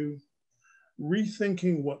they do,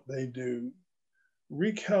 rethinking what they do,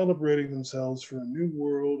 recalibrating themselves for a new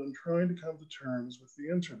world, and trying to come to terms with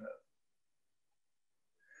the internet.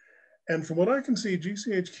 And from what I can see,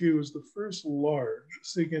 GCHQ is the first large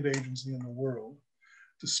SIGINT agency in the world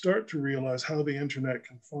to start to realize how the internet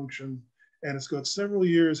can function, and it's got several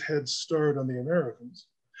years head start on the Americans.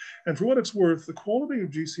 And for what it's worth, the quality of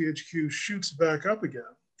GCHQ shoots back up again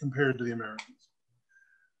compared to the Americans.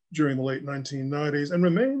 during the late 1990s and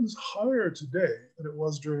remains higher today than it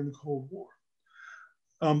was during the Cold War.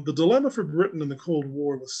 The dilemma for Britain in the Cold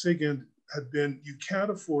War with SIGINT had been you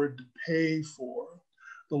can't afford to pay for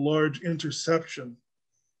the large interception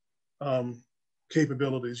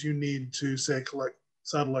capabilities you need to, say, collect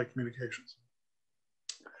satellite communications.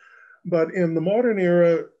 But in the modern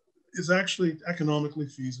era, it's actually economically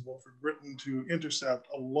feasible for Britain to intercept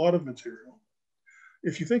a lot of material.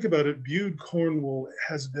 If you think about it, Bude, Cornwall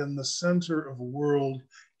has been the center of world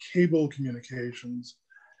cable communications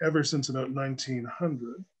ever since about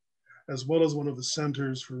 1900, as well as one of the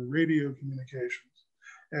centers for radio communications.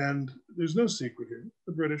 And there's no secret here,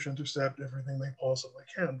 the British intercept everything they possibly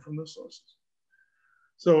can from those sources.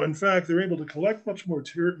 So in fact, they're able to collect much more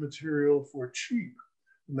material for cheap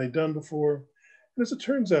than they'd done before. And as it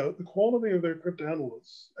turns out, the quality of their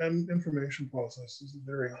cryptanalysts and information processes is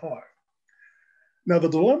very high. Now, the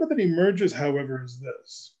dilemma that emerges, however, is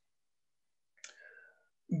this.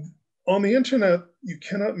 On the internet, you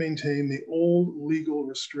cannot maintain the old legal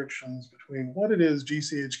restrictions between what it is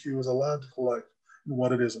GCHQ is allowed to collect and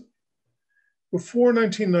what it isn't. Before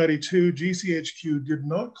 1992, GCHQ did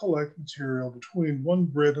not collect material between one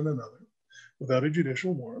Brit and another without a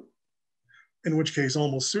judicial warrant, in which case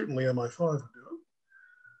almost certainly MI5 would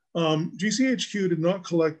do it. GCHQ did not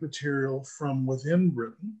collect material from within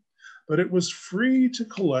Britain, but it was free to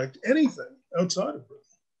collect anything outside of Britain.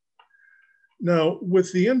 Now,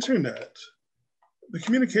 with the internet, the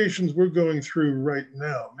communications we're going through right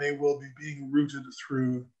now may well be being routed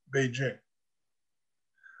through Beijing.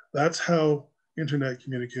 That's how internet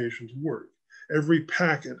communications work. Every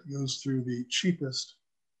packet goes through the cheapest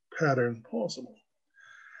pattern possible.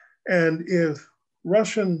 And if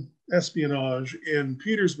Russian espionage in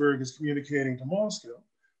Petersburg is communicating to Moscow,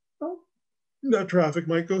 well, that traffic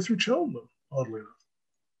might go through Cheltenham, oddly enough.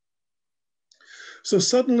 So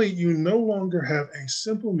suddenly you no longer have a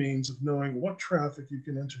simple means of knowing what traffic you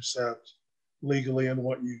can intercept legally and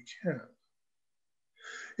what you can't.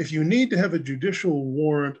 If you need to have a judicial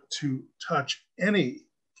warrant to touch any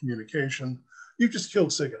communication, you've just killed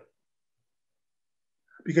SIGINT.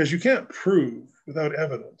 Because you can't prove without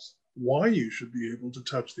evidence why you should be able to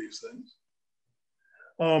touch these things.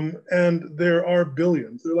 And there are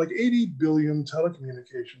billions, there are like 80 billion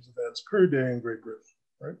telecommunications events per day in Great Britain,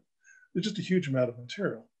 right? There's just a huge amount of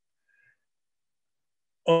material.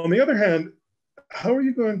 On the other hand, how are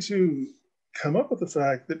you going to come up with the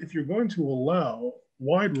fact that if you're going to allow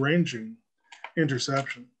wide-ranging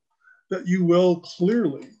interception, that you will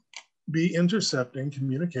clearly be intercepting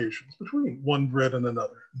communications between one Brit and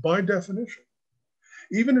another, by definition.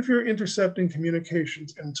 Even if you're intercepting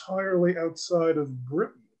communications entirely outside of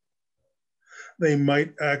Britain, they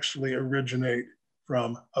might actually originate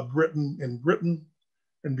from a Briton in Britain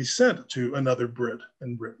and be sent to another Brit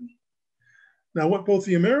in Britain. Now, what both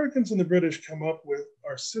the Americans and the British come up with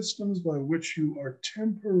are systems by which you are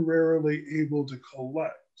temporarily able to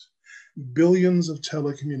collect billions of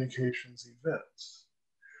telecommunications events.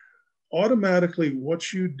 Automatically,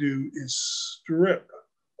 what you do is strip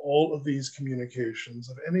all of these communications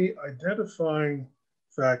of any identifying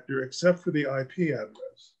factor except for the IP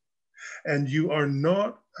address. And you are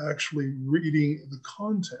not actually reading the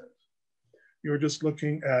content. You're just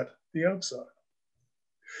looking at the outside.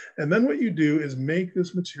 And then what you do is make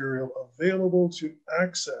this material available to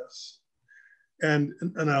access and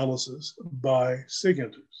analysis by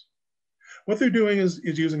SIGINTers. What they're doing is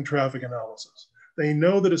using traffic analysis. They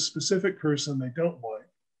know that a specific person they don't like,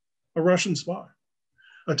 a Russian spy,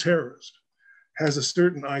 a terrorist, has a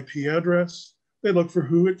certain IP address. They look for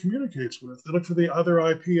who it communicates with. They look for the other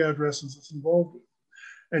IP addresses it's involved with.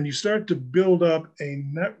 And you start to build up a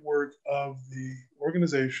network of the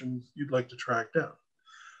organizations you'd like to track down.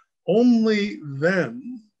 Only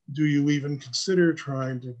then do you even consider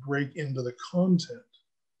trying to break into the content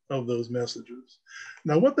of those messages.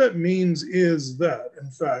 Now, what that means is that,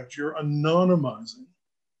 in fact, you're anonymizing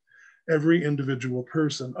every individual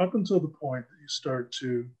person up until the point that you start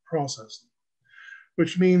to process them,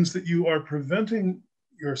 which means that you are preventing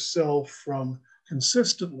yourself from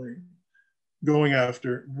consistently going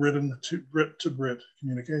after Brit to Brit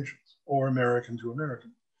communications or American to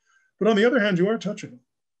American. But on the other hand, you are touching them.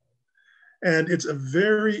 And it's a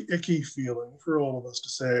very icky feeling for all of us to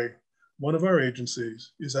say, one of our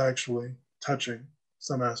agencies is actually touching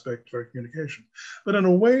some aspect of our communication. But in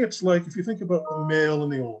a way, it's like if you think about the mail in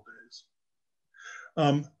the old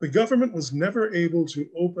days, the government was never able to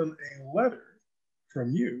open a letter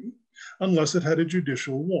from you unless it had a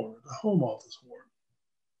judicial warrant, a Home Office warrant.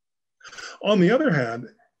 On the other hand,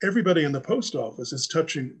 everybody in the post office is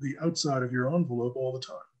touching the outside of your envelope all the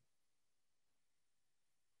time.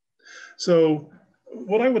 So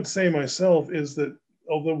what I would say myself is that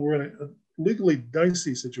although we're in a legally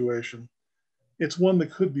dicey situation, it's one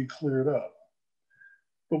that could be cleared up.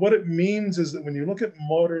 But what it means is that when you look at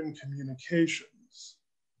modern communications,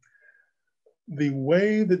 the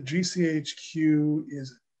way that GCHQ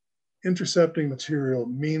is intercepting material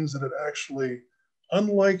means that it actually,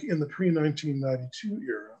 unlike in the pre-1992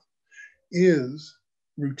 era, is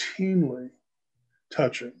routinely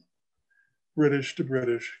touching British to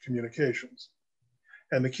British communications.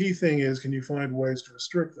 And the key thing is, can you find ways to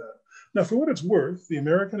restrict that? Now, for what it's worth, the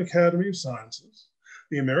American Academy of Sciences,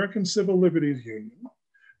 the American Civil Liberties Union,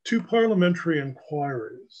 2 parliamentary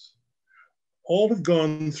inquiries, all have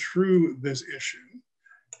gone through this issue.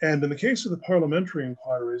 And in the case of the parliamentary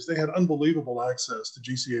inquiries, they had unbelievable access to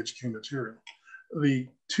GCHQ material. The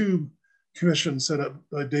 2 commissions set up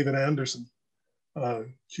by David Anderson,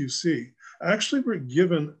 QC, actually were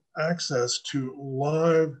given access to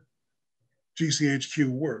live GCHQ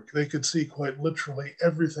work. They could see quite literally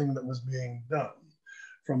everything that was being done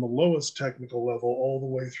from the lowest technical level all the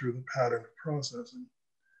way through the pattern of processing.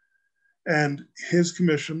 And his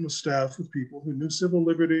commission was staffed with people who knew civil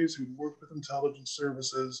liberties, who'd worked with intelligence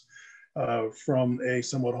services from a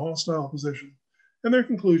somewhat hostile position. And their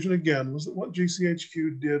conclusion, again, was that what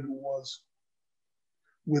GCHQ did was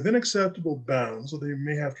within acceptable bounds, so they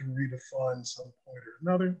may have to redefine some point or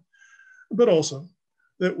another, but also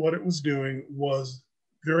that what it was doing was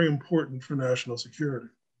very important for national security.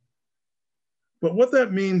 But what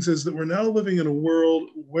that means is that we're now living in a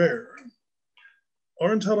world where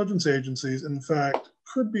our intelligence agencies, in fact,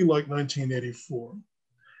 could be like 1984,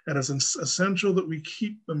 and it's essential that we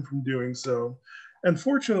keep them from doing so. And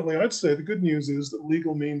fortunately, I'd say the good news is that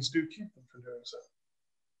legal means do keep them from doing so.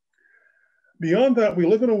 Beyond that, we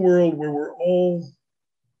live in a world where we're all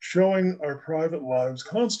showing our private lives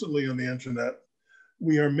constantly on the internet.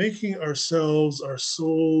 We are making ourselves, our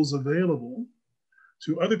souls available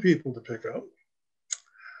to other people to pick up.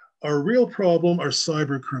 Our real problem are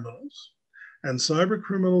cyber criminals. And cyber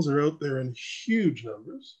criminals are out there in huge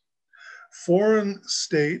numbers. Foreign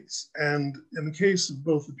states, and in the case of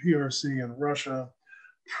both the PRC and Russia,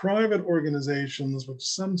 private organizations, which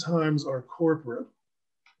sometimes are corporate,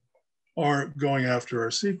 are going after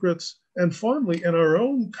our secrets. And finally, in our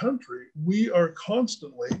own country, we are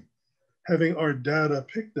constantly having our data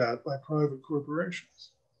picked at by private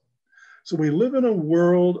corporations. So we live in a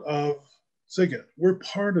world of, so again, we're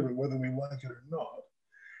part of it, whether we like it or not.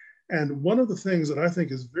 And one of the things that I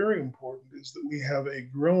think is very important is that we have a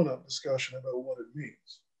grown-up discussion about what it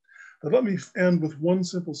means. But let me end with one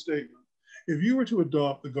simple statement. If you were to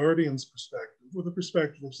adopt the Guardian's perspective, or the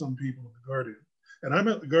perspective of some people in the Guardian, and I'm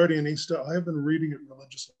at the Guardian East, I have been reading it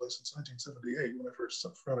religiously since 1978 when I first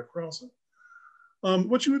ran across it.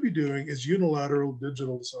 What you would be doing is unilateral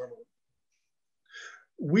digital disarmament.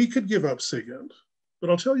 We could give up SIGINT, but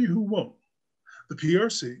I'll tell you who won't. The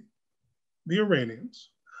PRC, the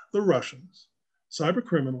Iranians, the Russians, cyber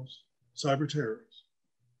criminals, cyber terrorists.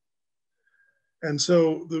 And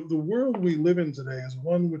so the world we live in today is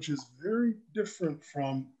one which is very different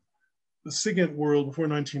from the SIGINT world before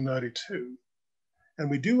 1992. And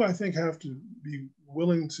we do, I think, have to be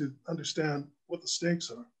willing to understand what the stakes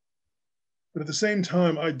are. But at the same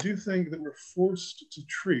time, I do think that we're forced to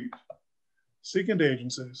treat SIGINT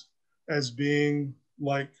agencies as being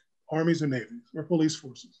like armies or navies or police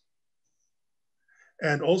forces,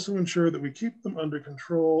 and also ensure that we keep them under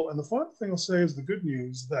control. And the final thing I'll say is the good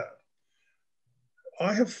news that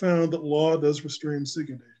I have found that law does restrain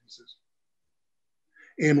SIGINT agencies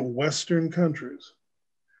in Western countries.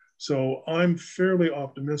 So I'm fairly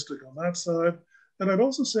optimistic on that side. And I'd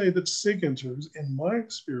also say that SIGINTers, in my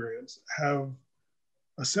experience, have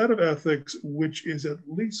a set of ethics which is at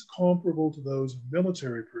least comparable to those of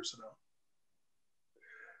military personnel,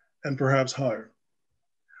 and perhaps higher.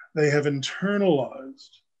 They have internalized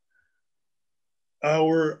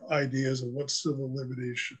our ideas of what civil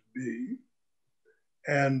liberties should be,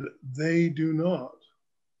 and they do not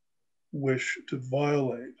wish to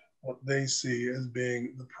violate what they see as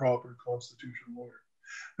being the proper constitutional order.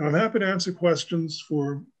 Now, I'm happy to answer questions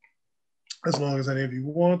for as long as any of you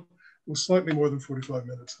want. It was slightly more than 45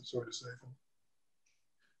 minutes, I'm sorry to say.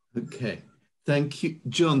 Okay, thank you.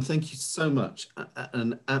 John, thank you so much.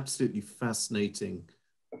 An absolutely fascinating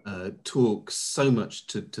talk, so much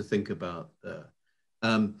to think about there.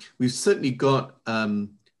 We've certainly got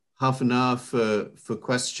half an hour for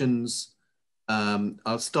questions.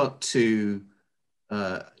 I'll start to,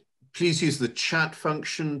 please use the chat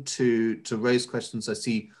function to raise questions. I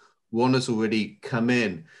see one has already come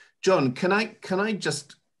in. John, can I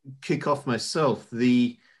just kick off myself?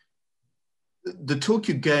 The talk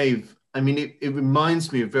you gave I mean, it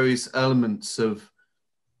reminds me of various elements of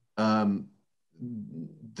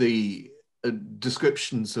the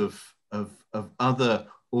descriptions of other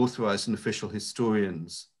authorized and official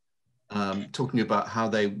historians talking about how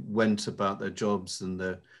they went about their jobs and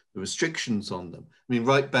the restrictions on them. I mean,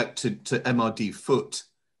 right back to MRD Foote,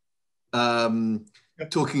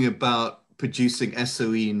 talking about producing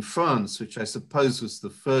SOE in France, which I suppose was the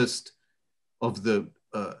first of the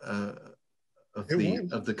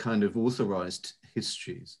kind of authorized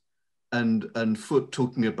histories, and Foote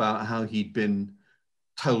talking about how he'd been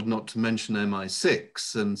told not to mention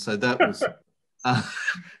MI6, and so that was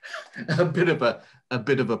a bit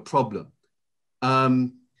of a problem.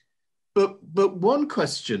 But one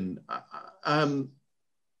question, and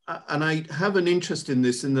I have an interest in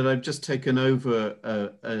this in that I've just taken over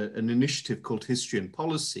an initiative called History and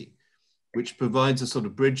Policy, which provides a sort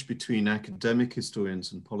of bridge between academic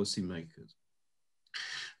historians and policymakers.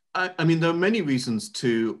 I mean, there are many reasons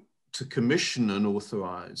to commission an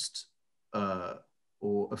authorized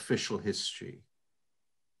or official history.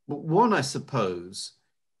 But one, I suppose,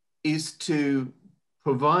 is to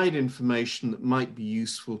provide information that might be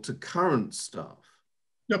useful to current staff.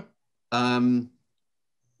 Yep.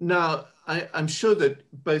 Now, I'm sure that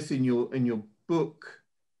both in your book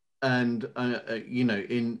and you know,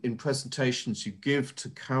 in presentations you give to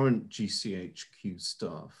current GCHQ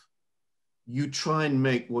staff, you try and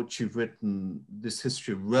make what you've written, this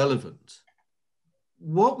history, relevant.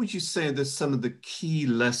 What would you say are some of the key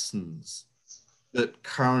lessons that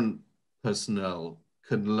current personnel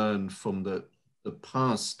can learn from the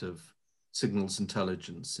past of signals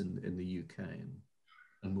intelligence in the UK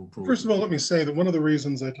and more broadly? First of all, let me say that one of the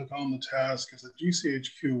reasons I took on the task is that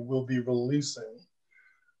GCHQ will be releasing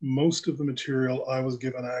most of the material I was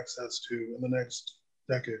given access to in the next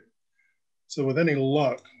decade. So with any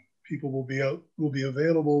luck, people will be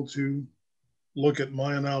available to look at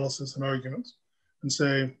my analysis and arguments and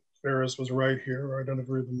say, Ferris was right here, or I don't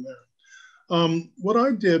agree with them there. What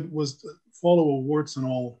I did was to follow a warts and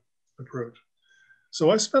all approach.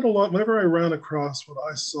 So I spent a lot, whenever I ran across what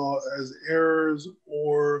I saw as errors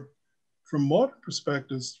or from modern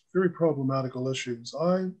perspectives, very problematical issues,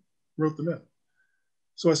 I wrote them in.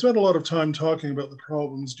 So I spent a lot of time talking about the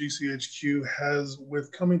problems GCHQ has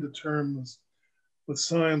with coming to terms with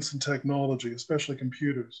science and technology, especially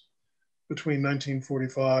computers, between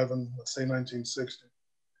 1945 and let's say 1960.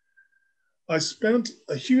 I spent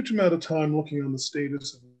a huge amount of time looking on the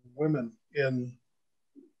status of women in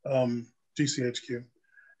GCHQ.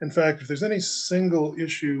 In fact, if there's any single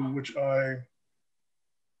issue which I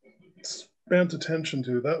spent attention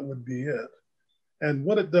to, that would be it. And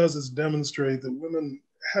what it does is demonstrate that women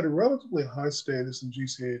had a relatively high status in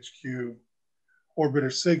GCHQ or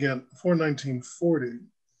British SIGINT before 1940,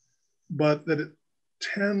 but that it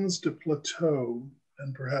tends to plateau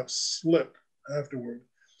and perhaps slip afterward.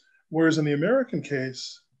 Whereas in the American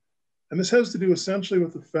case, and this has to do essentially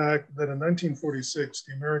with the fact that in 1946,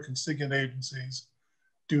 the American SIGINT agencies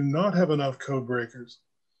do not have enough code breakers,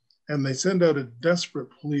 and they send out a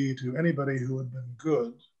desperate plea to anybody who had been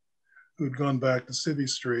good, who'd gone back to Civvy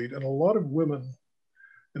Street, and a lot of women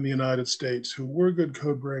in the United States who were good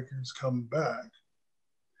code breakers come back,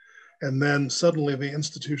 and then suddenly they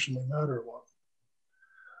institutionally matter a lot.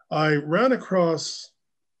 I ran across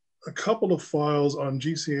a couple of files on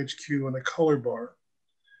GCHQ in a color bar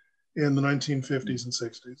in the 1950s and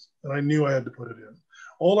 60s, and I knew I had to put it in.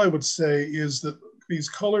 All I would say is that these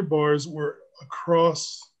color bars were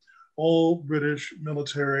across all British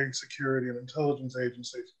military, security, and intelligence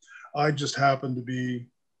agencies. I just happened to be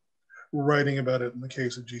writing about it in the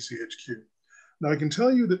case of GCHQ. Now I can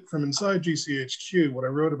tell you that from inside GCHQ, what I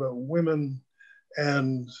wrote about women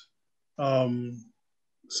and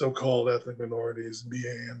so-called ethnic minorities,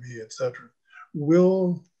 BAME, et cetera,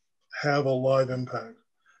 will have a live impact.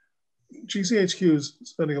 GCHQ is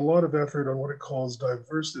spending a lot of effort on what it calls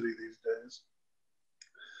diversity these days,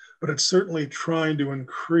 but it's certainly trying to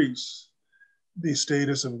increase the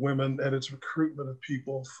status of women and its recruitment of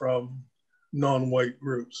people from non-white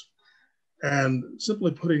groups. And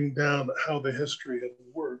simply putting down how the history had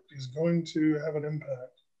worked is going to have an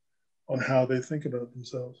impact on how they think about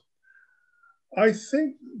themselves. I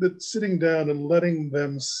think that sitting down and letting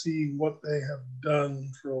them see what they have done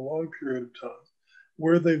for a long period of time,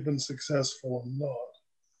 where they've been successful and not,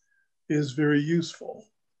 is very useful,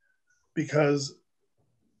 because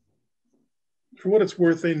for what it's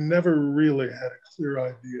worth, they never really had a clear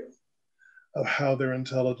idea of how their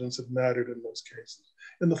intelligence had mattered in most cases.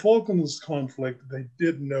 In the Falklands conflict, they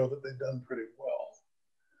did know that they'd done pretty well.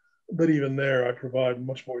 But even there, I provide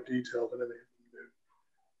much more detail than any of them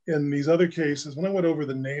In these other cases, when I went over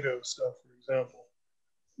the NATO stuff, for example,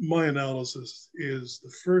 my analysis is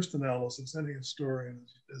the first analysis any historian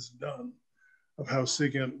has done of how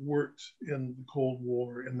SIGINT worked in the Cold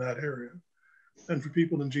War in that area. And for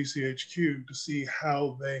people in GCHQ to see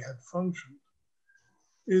how they had functioned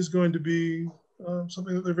is going to be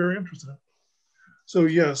something that they're very interested in. So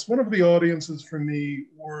yes, one of the audiences for me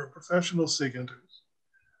were professional SIGINTers.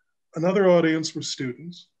 Another audience were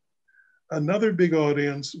students. Another big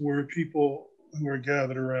audience were people who are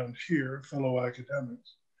gathered around here, fellow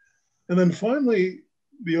academics. And then finally,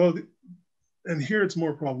 and here it's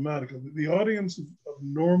more problematic, the audience of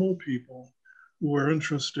normal people who are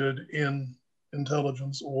interested in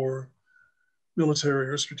intelligence or military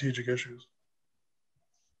or strategic issues.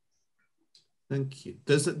 Thank you.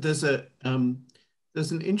 There's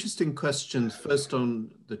an interesting question first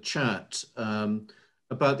on the chat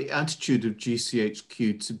about the attitude of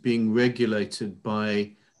GCHQ to being regulated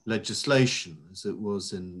by legislation, as it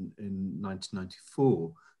was in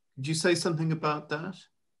 1994. Could you say something about that?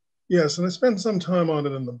 Yes, and I spent some time on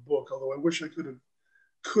it in the book, although I wish I could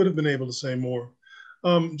have been able to say more.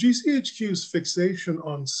 GCHQ's fixation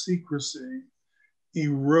on secrecy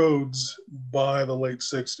erodes by the late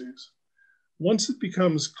 60s. Once it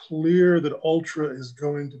becomes clear that Ultra is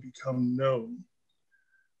going to become known,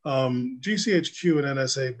 GCHQ and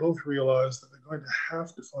NSA both realize that they're going to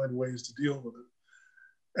have to find ways to deal with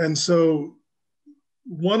it. And so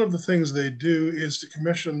one of the things they do is to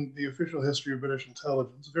commission the Official History of British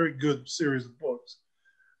Intelligence, a very good series of books.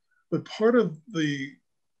 But part of the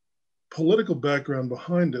political background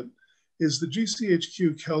behind it is that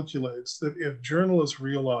GCHQ calculates that if journalists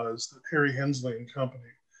realize that Harry Hensley and company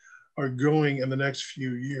are going in the next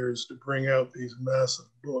few years to bring out these massive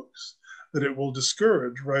books, that it will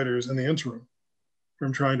discourage writers in the interim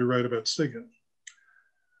from trying to write about SIGINT.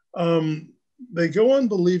 They go on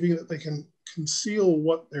believing that they can conceal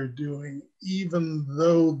what they're doing, even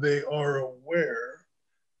though they are aware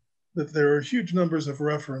that there are huge numbers of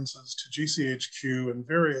references to GCHQ and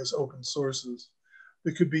various open sources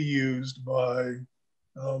that could be used by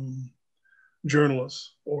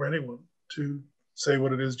journalists or anyone to say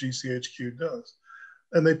what it is GCHQ does.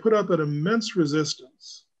 And they put up an immense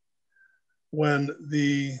resistance when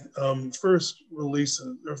the first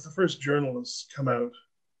releases, or the first journalists come out,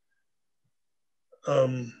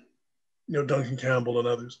 Duncan Campbell and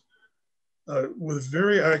others, with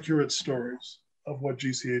very accurate stories of what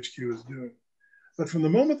GCHQ is doing. But from the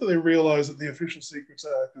moment that they realize that the Official Secrets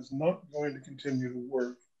Act is not going to continue to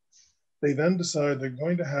work, they then decide they're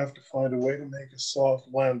going to have to find a way to make a soft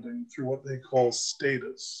landing through what they call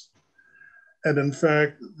status. And in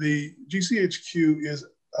fact, the GCHQ is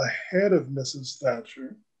ahead of Mrs.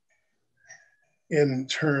 Thatcher in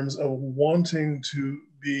terms of wanting to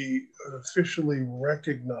be an officially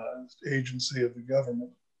recognized agency of the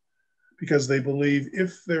government, because they believe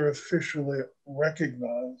if they're officially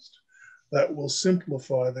recognized, that will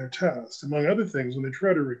simplify their tasks. Among other things, when they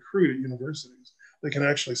try to recruit at universities, they can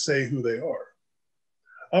actually say who they are.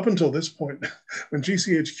 Up until this point, when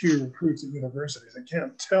GCHQ recruits at universities, they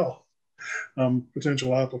can't tell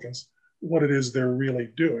potential applicants what it is they're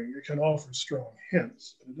really doing. It can offer strong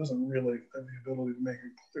hints, but it doesn't really have the ability to make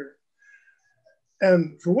it clear.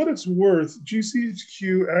 And for what it's worth,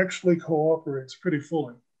 GCHQ actually cooperates pretty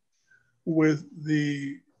fully with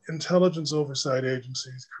the intelligence oversight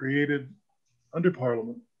agencies created under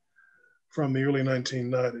Parliament from the early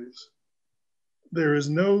 1990s. There is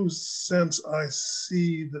no sense I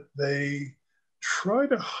see that they try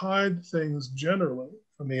to hide things generally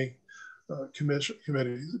from the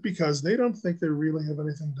committees because they don't think they really have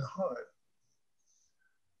anything to hide.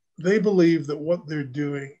 They believe that what they're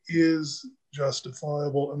doing is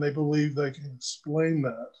justifiable, and they believe they can explain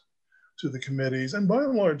that to the committees, and by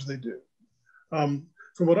and large they do.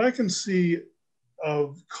 From what I can see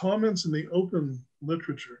of comments in the open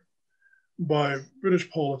literature by British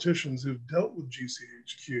politicians who've dealt with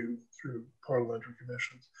GCHQ through parliamentary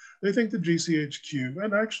commissions, they think that GCHQ,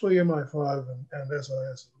 and actually MI5 and SIS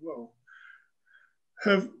as well,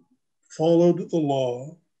 have followed the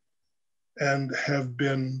law and have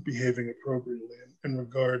been behaving appropriately in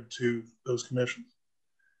regard to those commissions.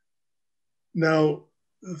 Now,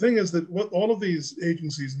 the thing is that what all of these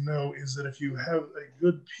agencies know is that if you have a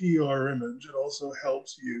good PR image, it also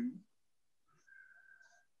helps you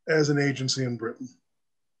as an agency in Britain.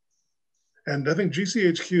 And I think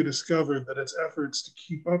GCHQ discovered that its efforts to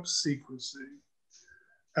keep up secrecy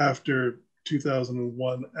after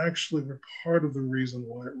 2001 actually were part of the reason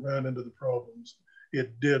why it ran into the problems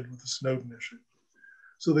it did with the Snowden issue.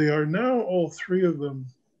 So they are now, all three of them,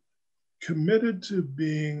 committed to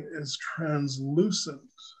being as translucent,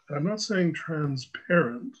 and I'm not saying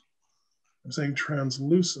transparent, I'm saying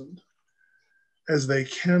translucent, as they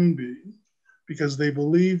can be, because they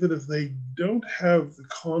believe that if they don't have the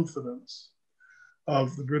confidence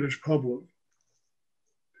of the British public,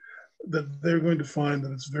 that they're going to find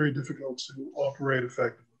that it's very difficult to operate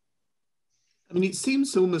effectively. I mean, it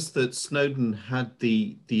seems almost that Snowden had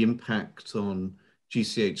the impact on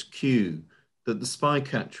GCHQ that the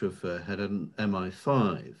Spycatcher affair had an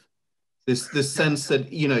MI5. This sense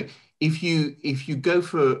that, you know, if you go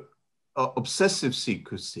for obsessive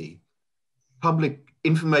secrecy, public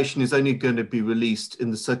information is only going to be released in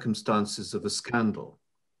the circumstances of a scandal.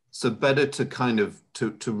 So better to kind of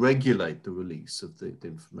to regulate the release of the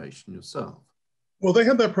information yourself. Well, they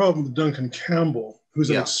had that problem with Duncan Campbell, who's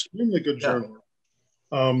an extremely good journalist.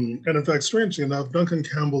 And in fact, strangely enough, Duncan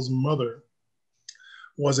Campbell's mother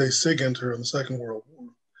was a SIG-inter in the Second World War.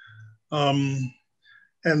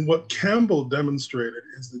 And what Campbell demonstrated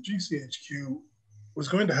is that GCHQ was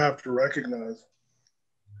going to have to recognize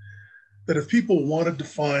that if people wanted to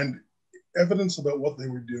find evidence about what they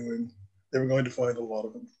were doing, they were going to find a lot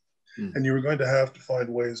of them. And you were going to have to find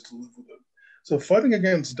ways to live with it. So fighting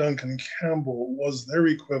against Duncan Campbell was their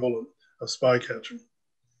equivalent of Spycatcher.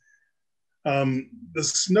 The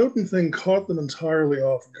Snowden thing caught them entirely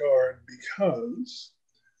off guard because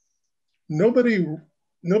nobody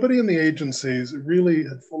in the agencies really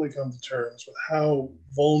had fully come to terms with how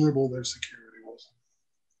vulnerable their security was.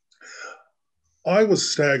 I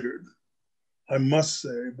was staggered, I must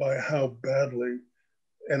say, by how badly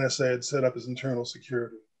NSA had set up his internal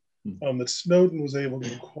security. That Snowden was able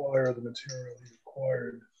to acquire the material he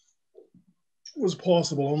acquired was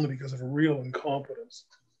possible only because of a real incompetence,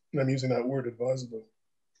 and I'm using that word advisedly,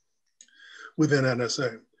 within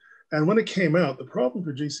NSA. And when it came out, the problem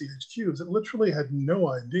for GCHQ is it literally had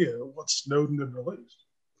no idea what Snowden had released.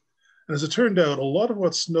 And as it turned out, a lot of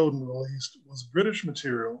what Snowden released was British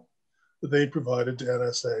material that they provided to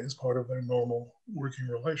NSA as part of their normal working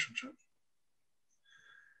relationship.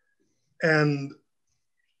 And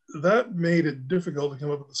that made it difficult to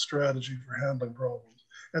come up with a strategy for handling problems.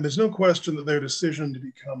 And there's no question that their decision to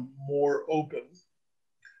become more open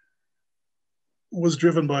was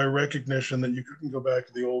driven by a recognition that you couldn't go back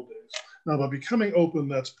to the old days. Now, by becoming open,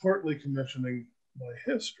 that's partly commissioning my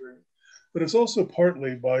history, but it's also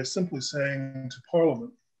partly by simply saying to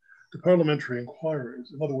Parliament, to parliamentary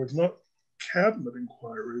inquiries, in other words, not cabinet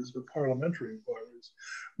inquiries, but parliamentary inquiries,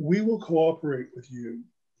 we will cooperate with you.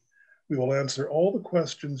 We will answer all the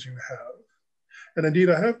questions you have. And indeed,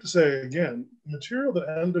 I have to say again, the material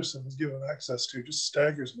that Anderson was given access to just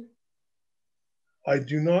staggers me. I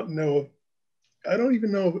do not know, I don't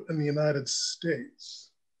even know in the United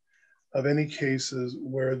States of any cases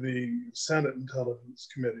where the Senate Intelligence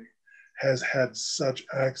Committee has had such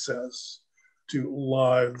access to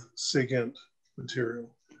live SIGINT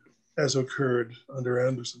material as occurred under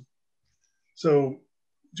Anderson. So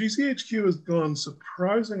GCHQ has gone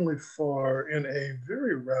surprisingly far in a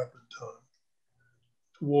very rapid time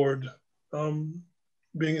toward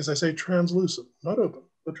being, as I say, translucent, not open,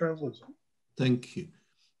 but translucent. Thank you.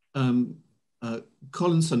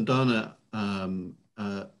 Colin Saldana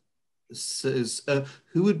says,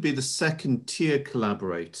 who would be the second tier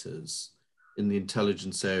collaborators in the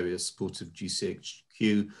intelligence area supportive of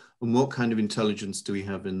GCHQ, and what kind of intelligence do we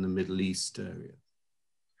have in the Middle East area?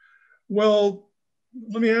 Well,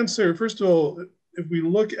 let me answer. First of all, if we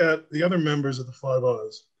look at the other members of the Five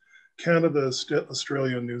Eyes, Canada,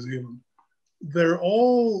 Australia, and New Zealand, they're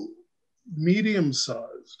all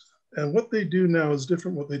medium-sized. And what they do now is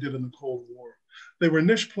different from what they did in the Cold War. They were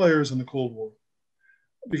niche players in the Cold War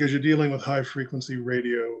because you're dealing with high-frequency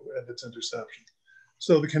radio and its interception.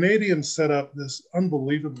 So the Canadians set up this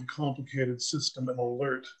unbelievably complicated system in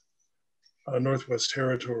Alert, Northwest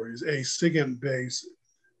Territories, a SIGINT base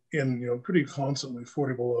in pretty constantly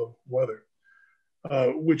 40 below weather,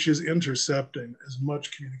 which is intercepting as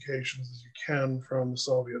much communications as you can from the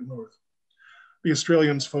Soviet North. The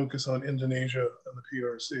Australians focus on Indonesia and the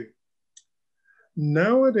PRC.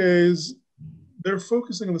 Nowadays, they're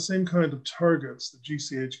focusing on the same kind of targets that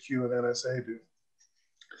GCHQ and NSA do.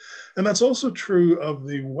 And that's also true of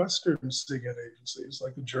the Western SIGINT agencies,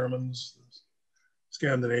 like the Germans, the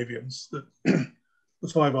Scandinavians, that the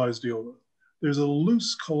Five Eyes deal with. There's a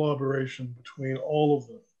loose collaboration between all of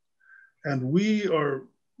them. And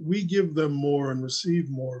we give them more and receive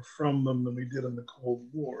more from them than we did in the Cold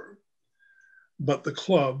War. But the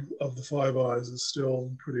club of the Five Eyes is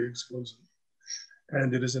still pretty exclusive.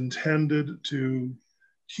 And it is intended to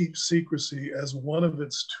keep secrecy as one of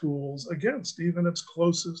its tools against even its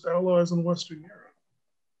closest allies in Western Europe.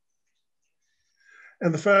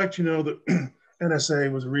 And the fact, you know, that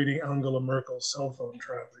NSA was reading Angela Merkel's cell phone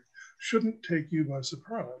traffic shouldn't take you by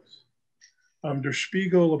surprise. Der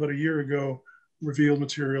Spiegel, about a year ago, revealed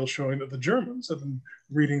material showing that the Germans have been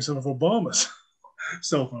reading some of Obama's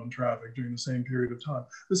cell phone traffic during the same period of time.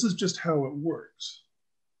 This is just how it works.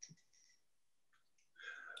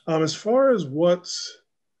 As far as what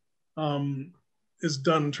is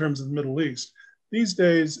done in terms of the Middle East, these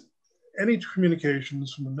days, any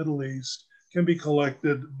communications from the Middle East can be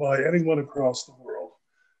collected by anyone across the world.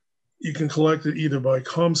 You can collect it either by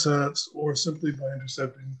comsats or simply by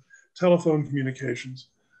intercepting telephone communications.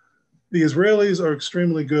 The Israelis are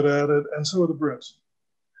extremely good at it, and so are the Brits.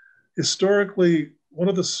 Historically, one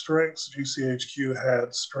of the strengths GCHQ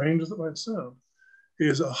had, strange as it might sound,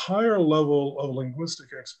 is a higher level of linguistic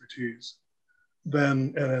expertise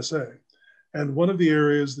than NSA. And one of the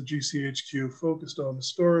areas that GCHQ focused on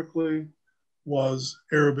historically was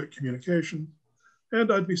Arabic communication.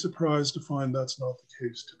 And I'd be surprised to find that's not the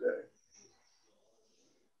case today.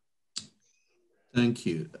 Thank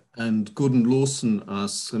you. And Gordon Lawson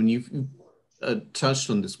asks, I mean, you've touched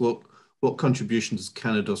on this, what contribution does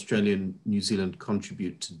Canada, Australia, and New Zealand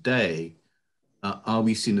contribute today? Are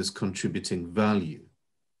we seen as contributing value?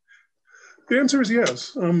 The answer is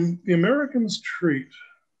yes. The Americans treat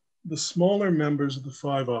the smaller members of the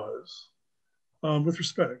Five Eyes with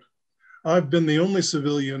respect. I've been the only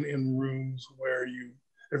civilian in rooms where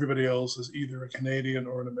everybody else is either a Canadian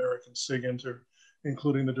or an American SIGINTER,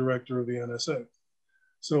 including the director of the NSA.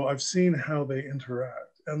 So I've seen how they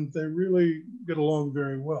interact, and they really get along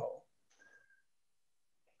very well.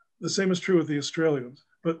 The same is true with the Australians.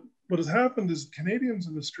 But what has happened is Canadians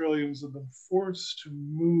and Australians have been forced to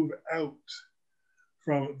move out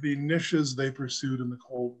from the niches they pursued in the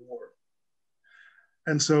Cold War.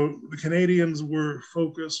 And so the Canadians were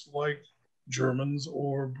focused, like Germans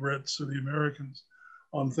or Brits or the Americans,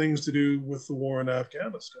 on things to do with the war in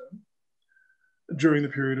Afghanistan during the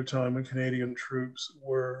period of time when Canadian troops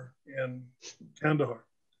were in Kandahar.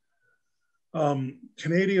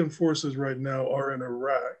 Canadian forces right now are in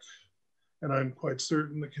Iraq, and I'm quite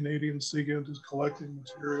certain the Canadian SIGINT is collecting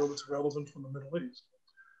material that's relevant from the Middle East.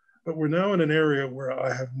 But we're now in an area where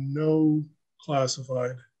I have no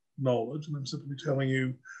classified knowledge, and I'm simply telling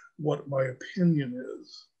you what my opinion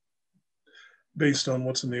is based on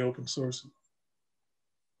what's in the open source.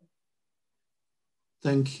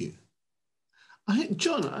 Thank you.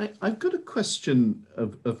 John, I've got a question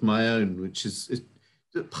of my own, which is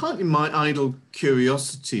partly my idle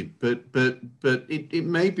curiosity, but it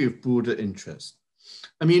may be of broader interest.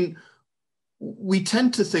 I mean, we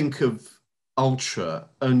tend to think of Ultra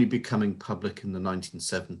only becoming public in the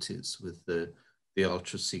 1970s with the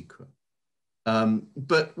Ultra Secret.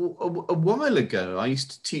 But a while ago, I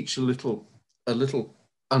used to teach a little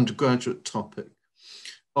undergraduate topic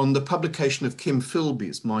on the publication of Kim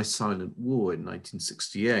Philby's My Silent War in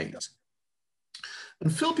 1968. And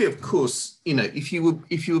Philby, of course, you know, if you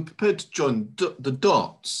were prepared to join the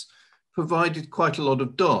dots, provided quite a lot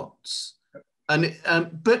of dots. And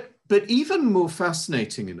but even more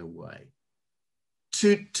fascinating in a way,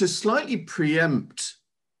 to slightly preempt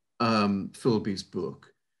Philby's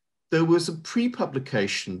book, there was a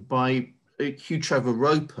pre-publication by Hugh Trevor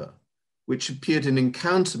Roper, which appeared in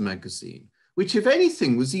Encounter magazine, which, if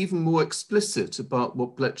anything, was even more explicit about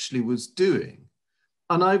what Bletchley was doing.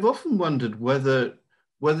 And I've often wondered whether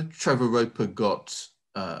Trevor Roper got,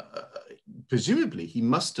 presumably he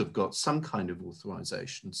must have got some kind of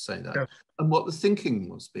authorization to say that, yeah, and what the thinking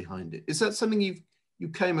was behind it. Is that something you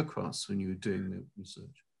came across when you were doing the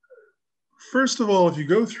research? First of all, if you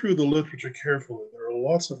go through the literature carefully, there are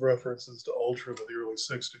lots of references to Ultra in the early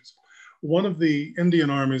 60s. One of the Indian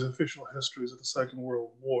Army's official histories of the Second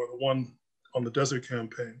World War, the one on the Desert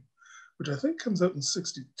Campaign, which I think comes out in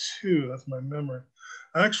 62, that's my memory,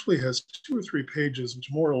 actually has 2 or 3 pages,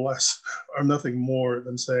 which more or less are nothing more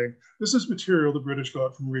than saying, this is material the British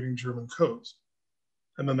got from reading German codes.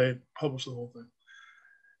 And then they published the whole thing.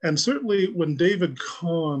 And certainly when David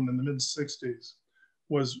Kahn in the mid-60s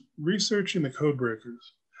was researching the code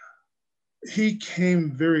breakers, he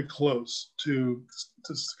came very close to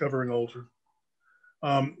discovering Ultra.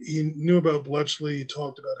 He knew about Bletchley. He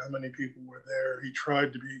talked about how many people were there. He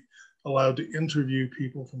tried to be allowed to interview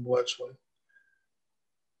people from Bletchley.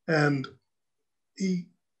 And he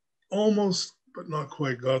almost, but not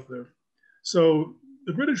quite, got there. So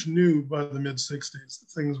the British knew by the mid-60s that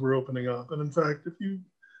things were opening up. And in fact, if you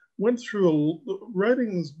went through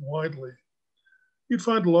writings widely, you'd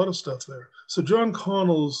find a lot of stuff there. So John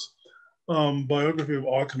Connell's biography of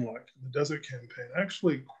Auchinleck, the Desert Campaign,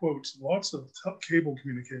 actually quotes lots of cable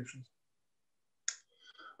communications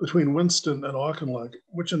between Winston and Auchinleck,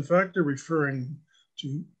 which in fact are referring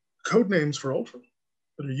to code names for ultron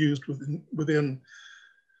that are used within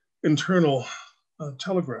internal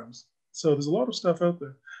telegrams. So there's a lot of stuff out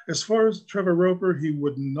there. As far as Trevor Roper, he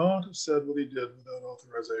would not have said what he did without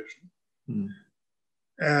authorization. Mm.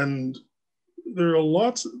 And there are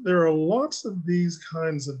lots of these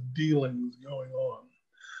kinds of dealings going on.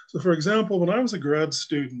 So for example, when I was a grad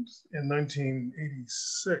student in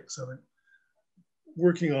 1986, I think,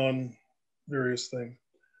 working on various things,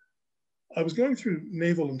 I was going through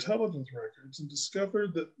naval intelligence records and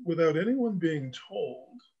discovered that without anyone being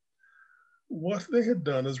told, what they had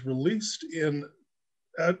done is released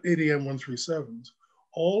at ADM 137s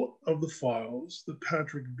all of the files that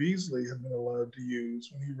Patrick Beasley had been allowed to use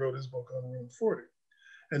when he wrote his book on Room 40.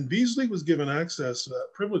 And Beasley was given access to that,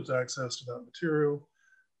 privileged access to that material,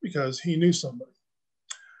 because he knew somebody.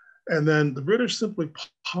 And then the British simply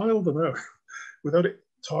piled them out without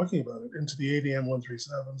talking about it into the ADM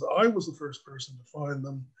 137s. I was the first person to find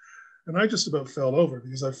them. And I just about fell over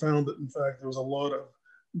because I found that, in fact, there was a lot of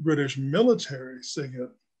British military SIGINT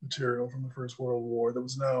material from the First World War that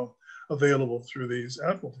was now available through these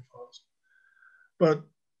Admiralty files. But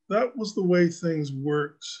that was the way things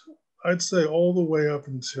worked, I'd say, all the way up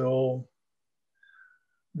until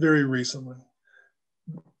very recently.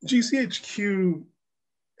 GCHQ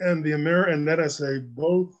and the American NSA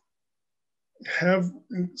both have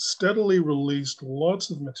steadily released lots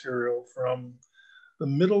of material from the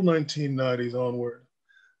middle 1990s onward.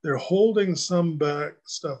 They're holding some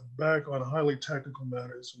stuff back on highly technical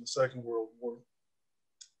matters from the Second World War.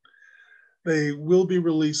 They will be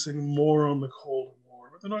releasing more on the Cold War,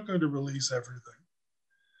 but they're not going to release everything.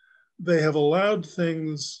 They have allowed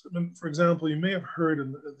things, I mean, for example, you may have heard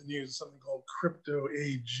in the news something called Crypto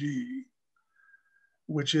AG,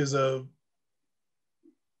 which is the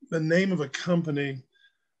name of a company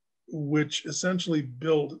which essentially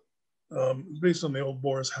built, based on the old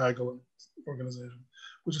Boris Hagelin organization,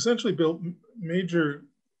 which essentially built major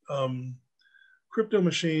crypto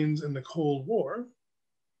machines in the Cold War,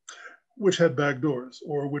 which had backdoors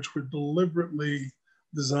or which were deliberately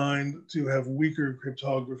designed to have weaker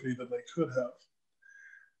cryptography than they could have.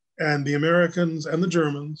 And the Americans and the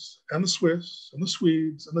Germans and the Swiss and the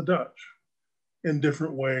Swedes and the Dutch in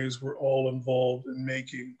different ways were all involved in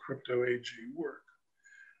making Crypto AG work.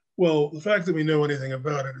 Well, the fact that we know anything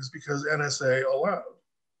about it is because NSA allowed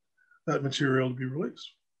that material to be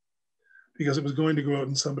released because it was going to go out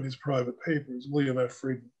in somebody's private papers, William F.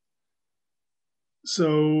 Friedman.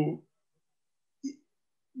 So,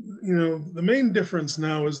 you know, the main difference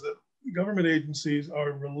now is that government agencies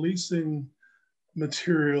are releasing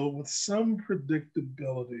material with some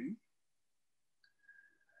predictability,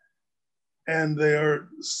 and they are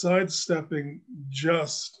sidestepping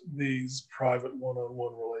just these private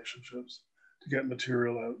one-on-one relationships to get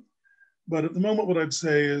material out. But at the moment, what I'd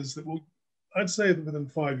say is that I'd say that within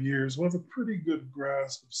 5 years, we'll have a pretty good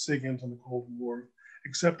grasp of SIGINT in the Cold War,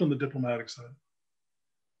 except on the diplomatic side,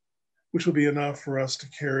 which will be enough for us to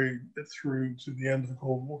carry it through to the end of the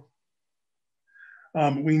Cold War.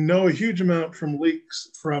 We know a huge amount from leaks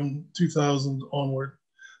from 2000 onward.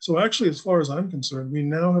 So actually, as far as I'm concerned, we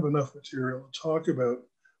now have enough material to talk about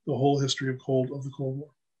the whole history of the Cold War,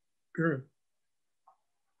 period.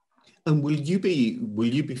 And will you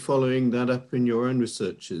be following that up in your own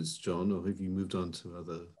researches, John, or have you moved on to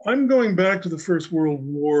other? I'm going back to the First World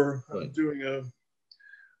War. Right.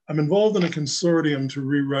 I'm involved in a consortium to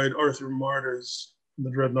rewrite Arthur Martyr's From the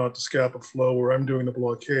Dreadnought to Scapa Flow, where I'm doing the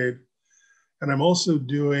blockade. And I'm also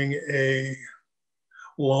doing a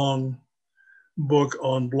long book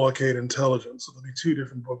on blockade intelligence. So there'll be 2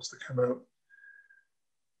 different books that come out.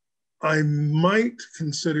 I might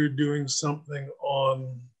consider doing something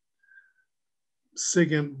on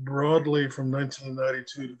SIGINT broadly from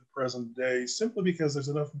 1992 to the present day, simply because there's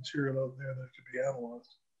enough material out there that could be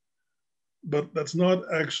analyzed. But that's not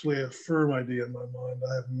actually a firm idea in my mind.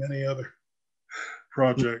 I have many other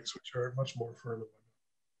projects which are much more firm in my mind.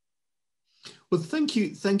 Well, thank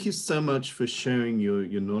you so much for sharing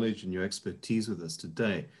your knowledge and your expertise with us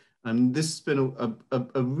today. And this has been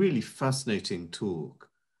a really fascinating talk.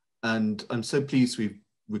 And I'm so pleased we've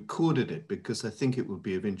recorded it because I think it will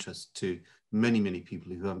be of interest to many, many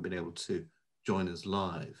people who haven't been able to join us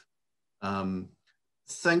live.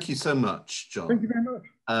 Thank you so much, John. Thank you very much.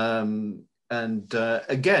 And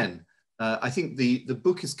again, I think the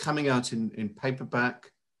book is coming out in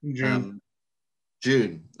paperback. June.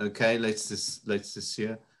 June, okay, later this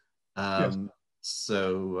year. Yes.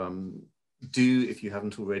 So do, if you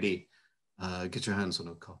haven't already, get your hands on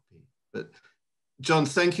a copy. But John,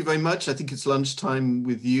 thank you very much. I think it's lunchtime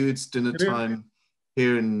with you. It's dinner time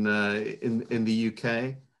here in the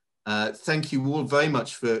UK. Thank you all very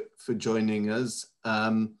much for joining us.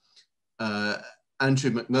 Andrew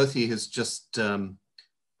McMurphy has just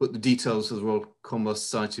put the details of the Royal Commonwealth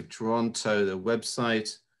Society of Toronto, their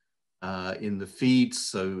website, in the feed.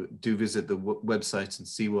 So do visit the website and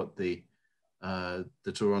see what the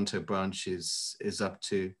Toronto branch is up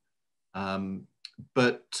to.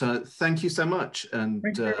 But thank you so much, and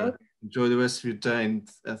enjoy the rest of your day. And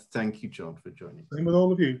thank you, John, for joining. Same with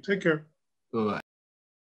all of you. Take care. All right.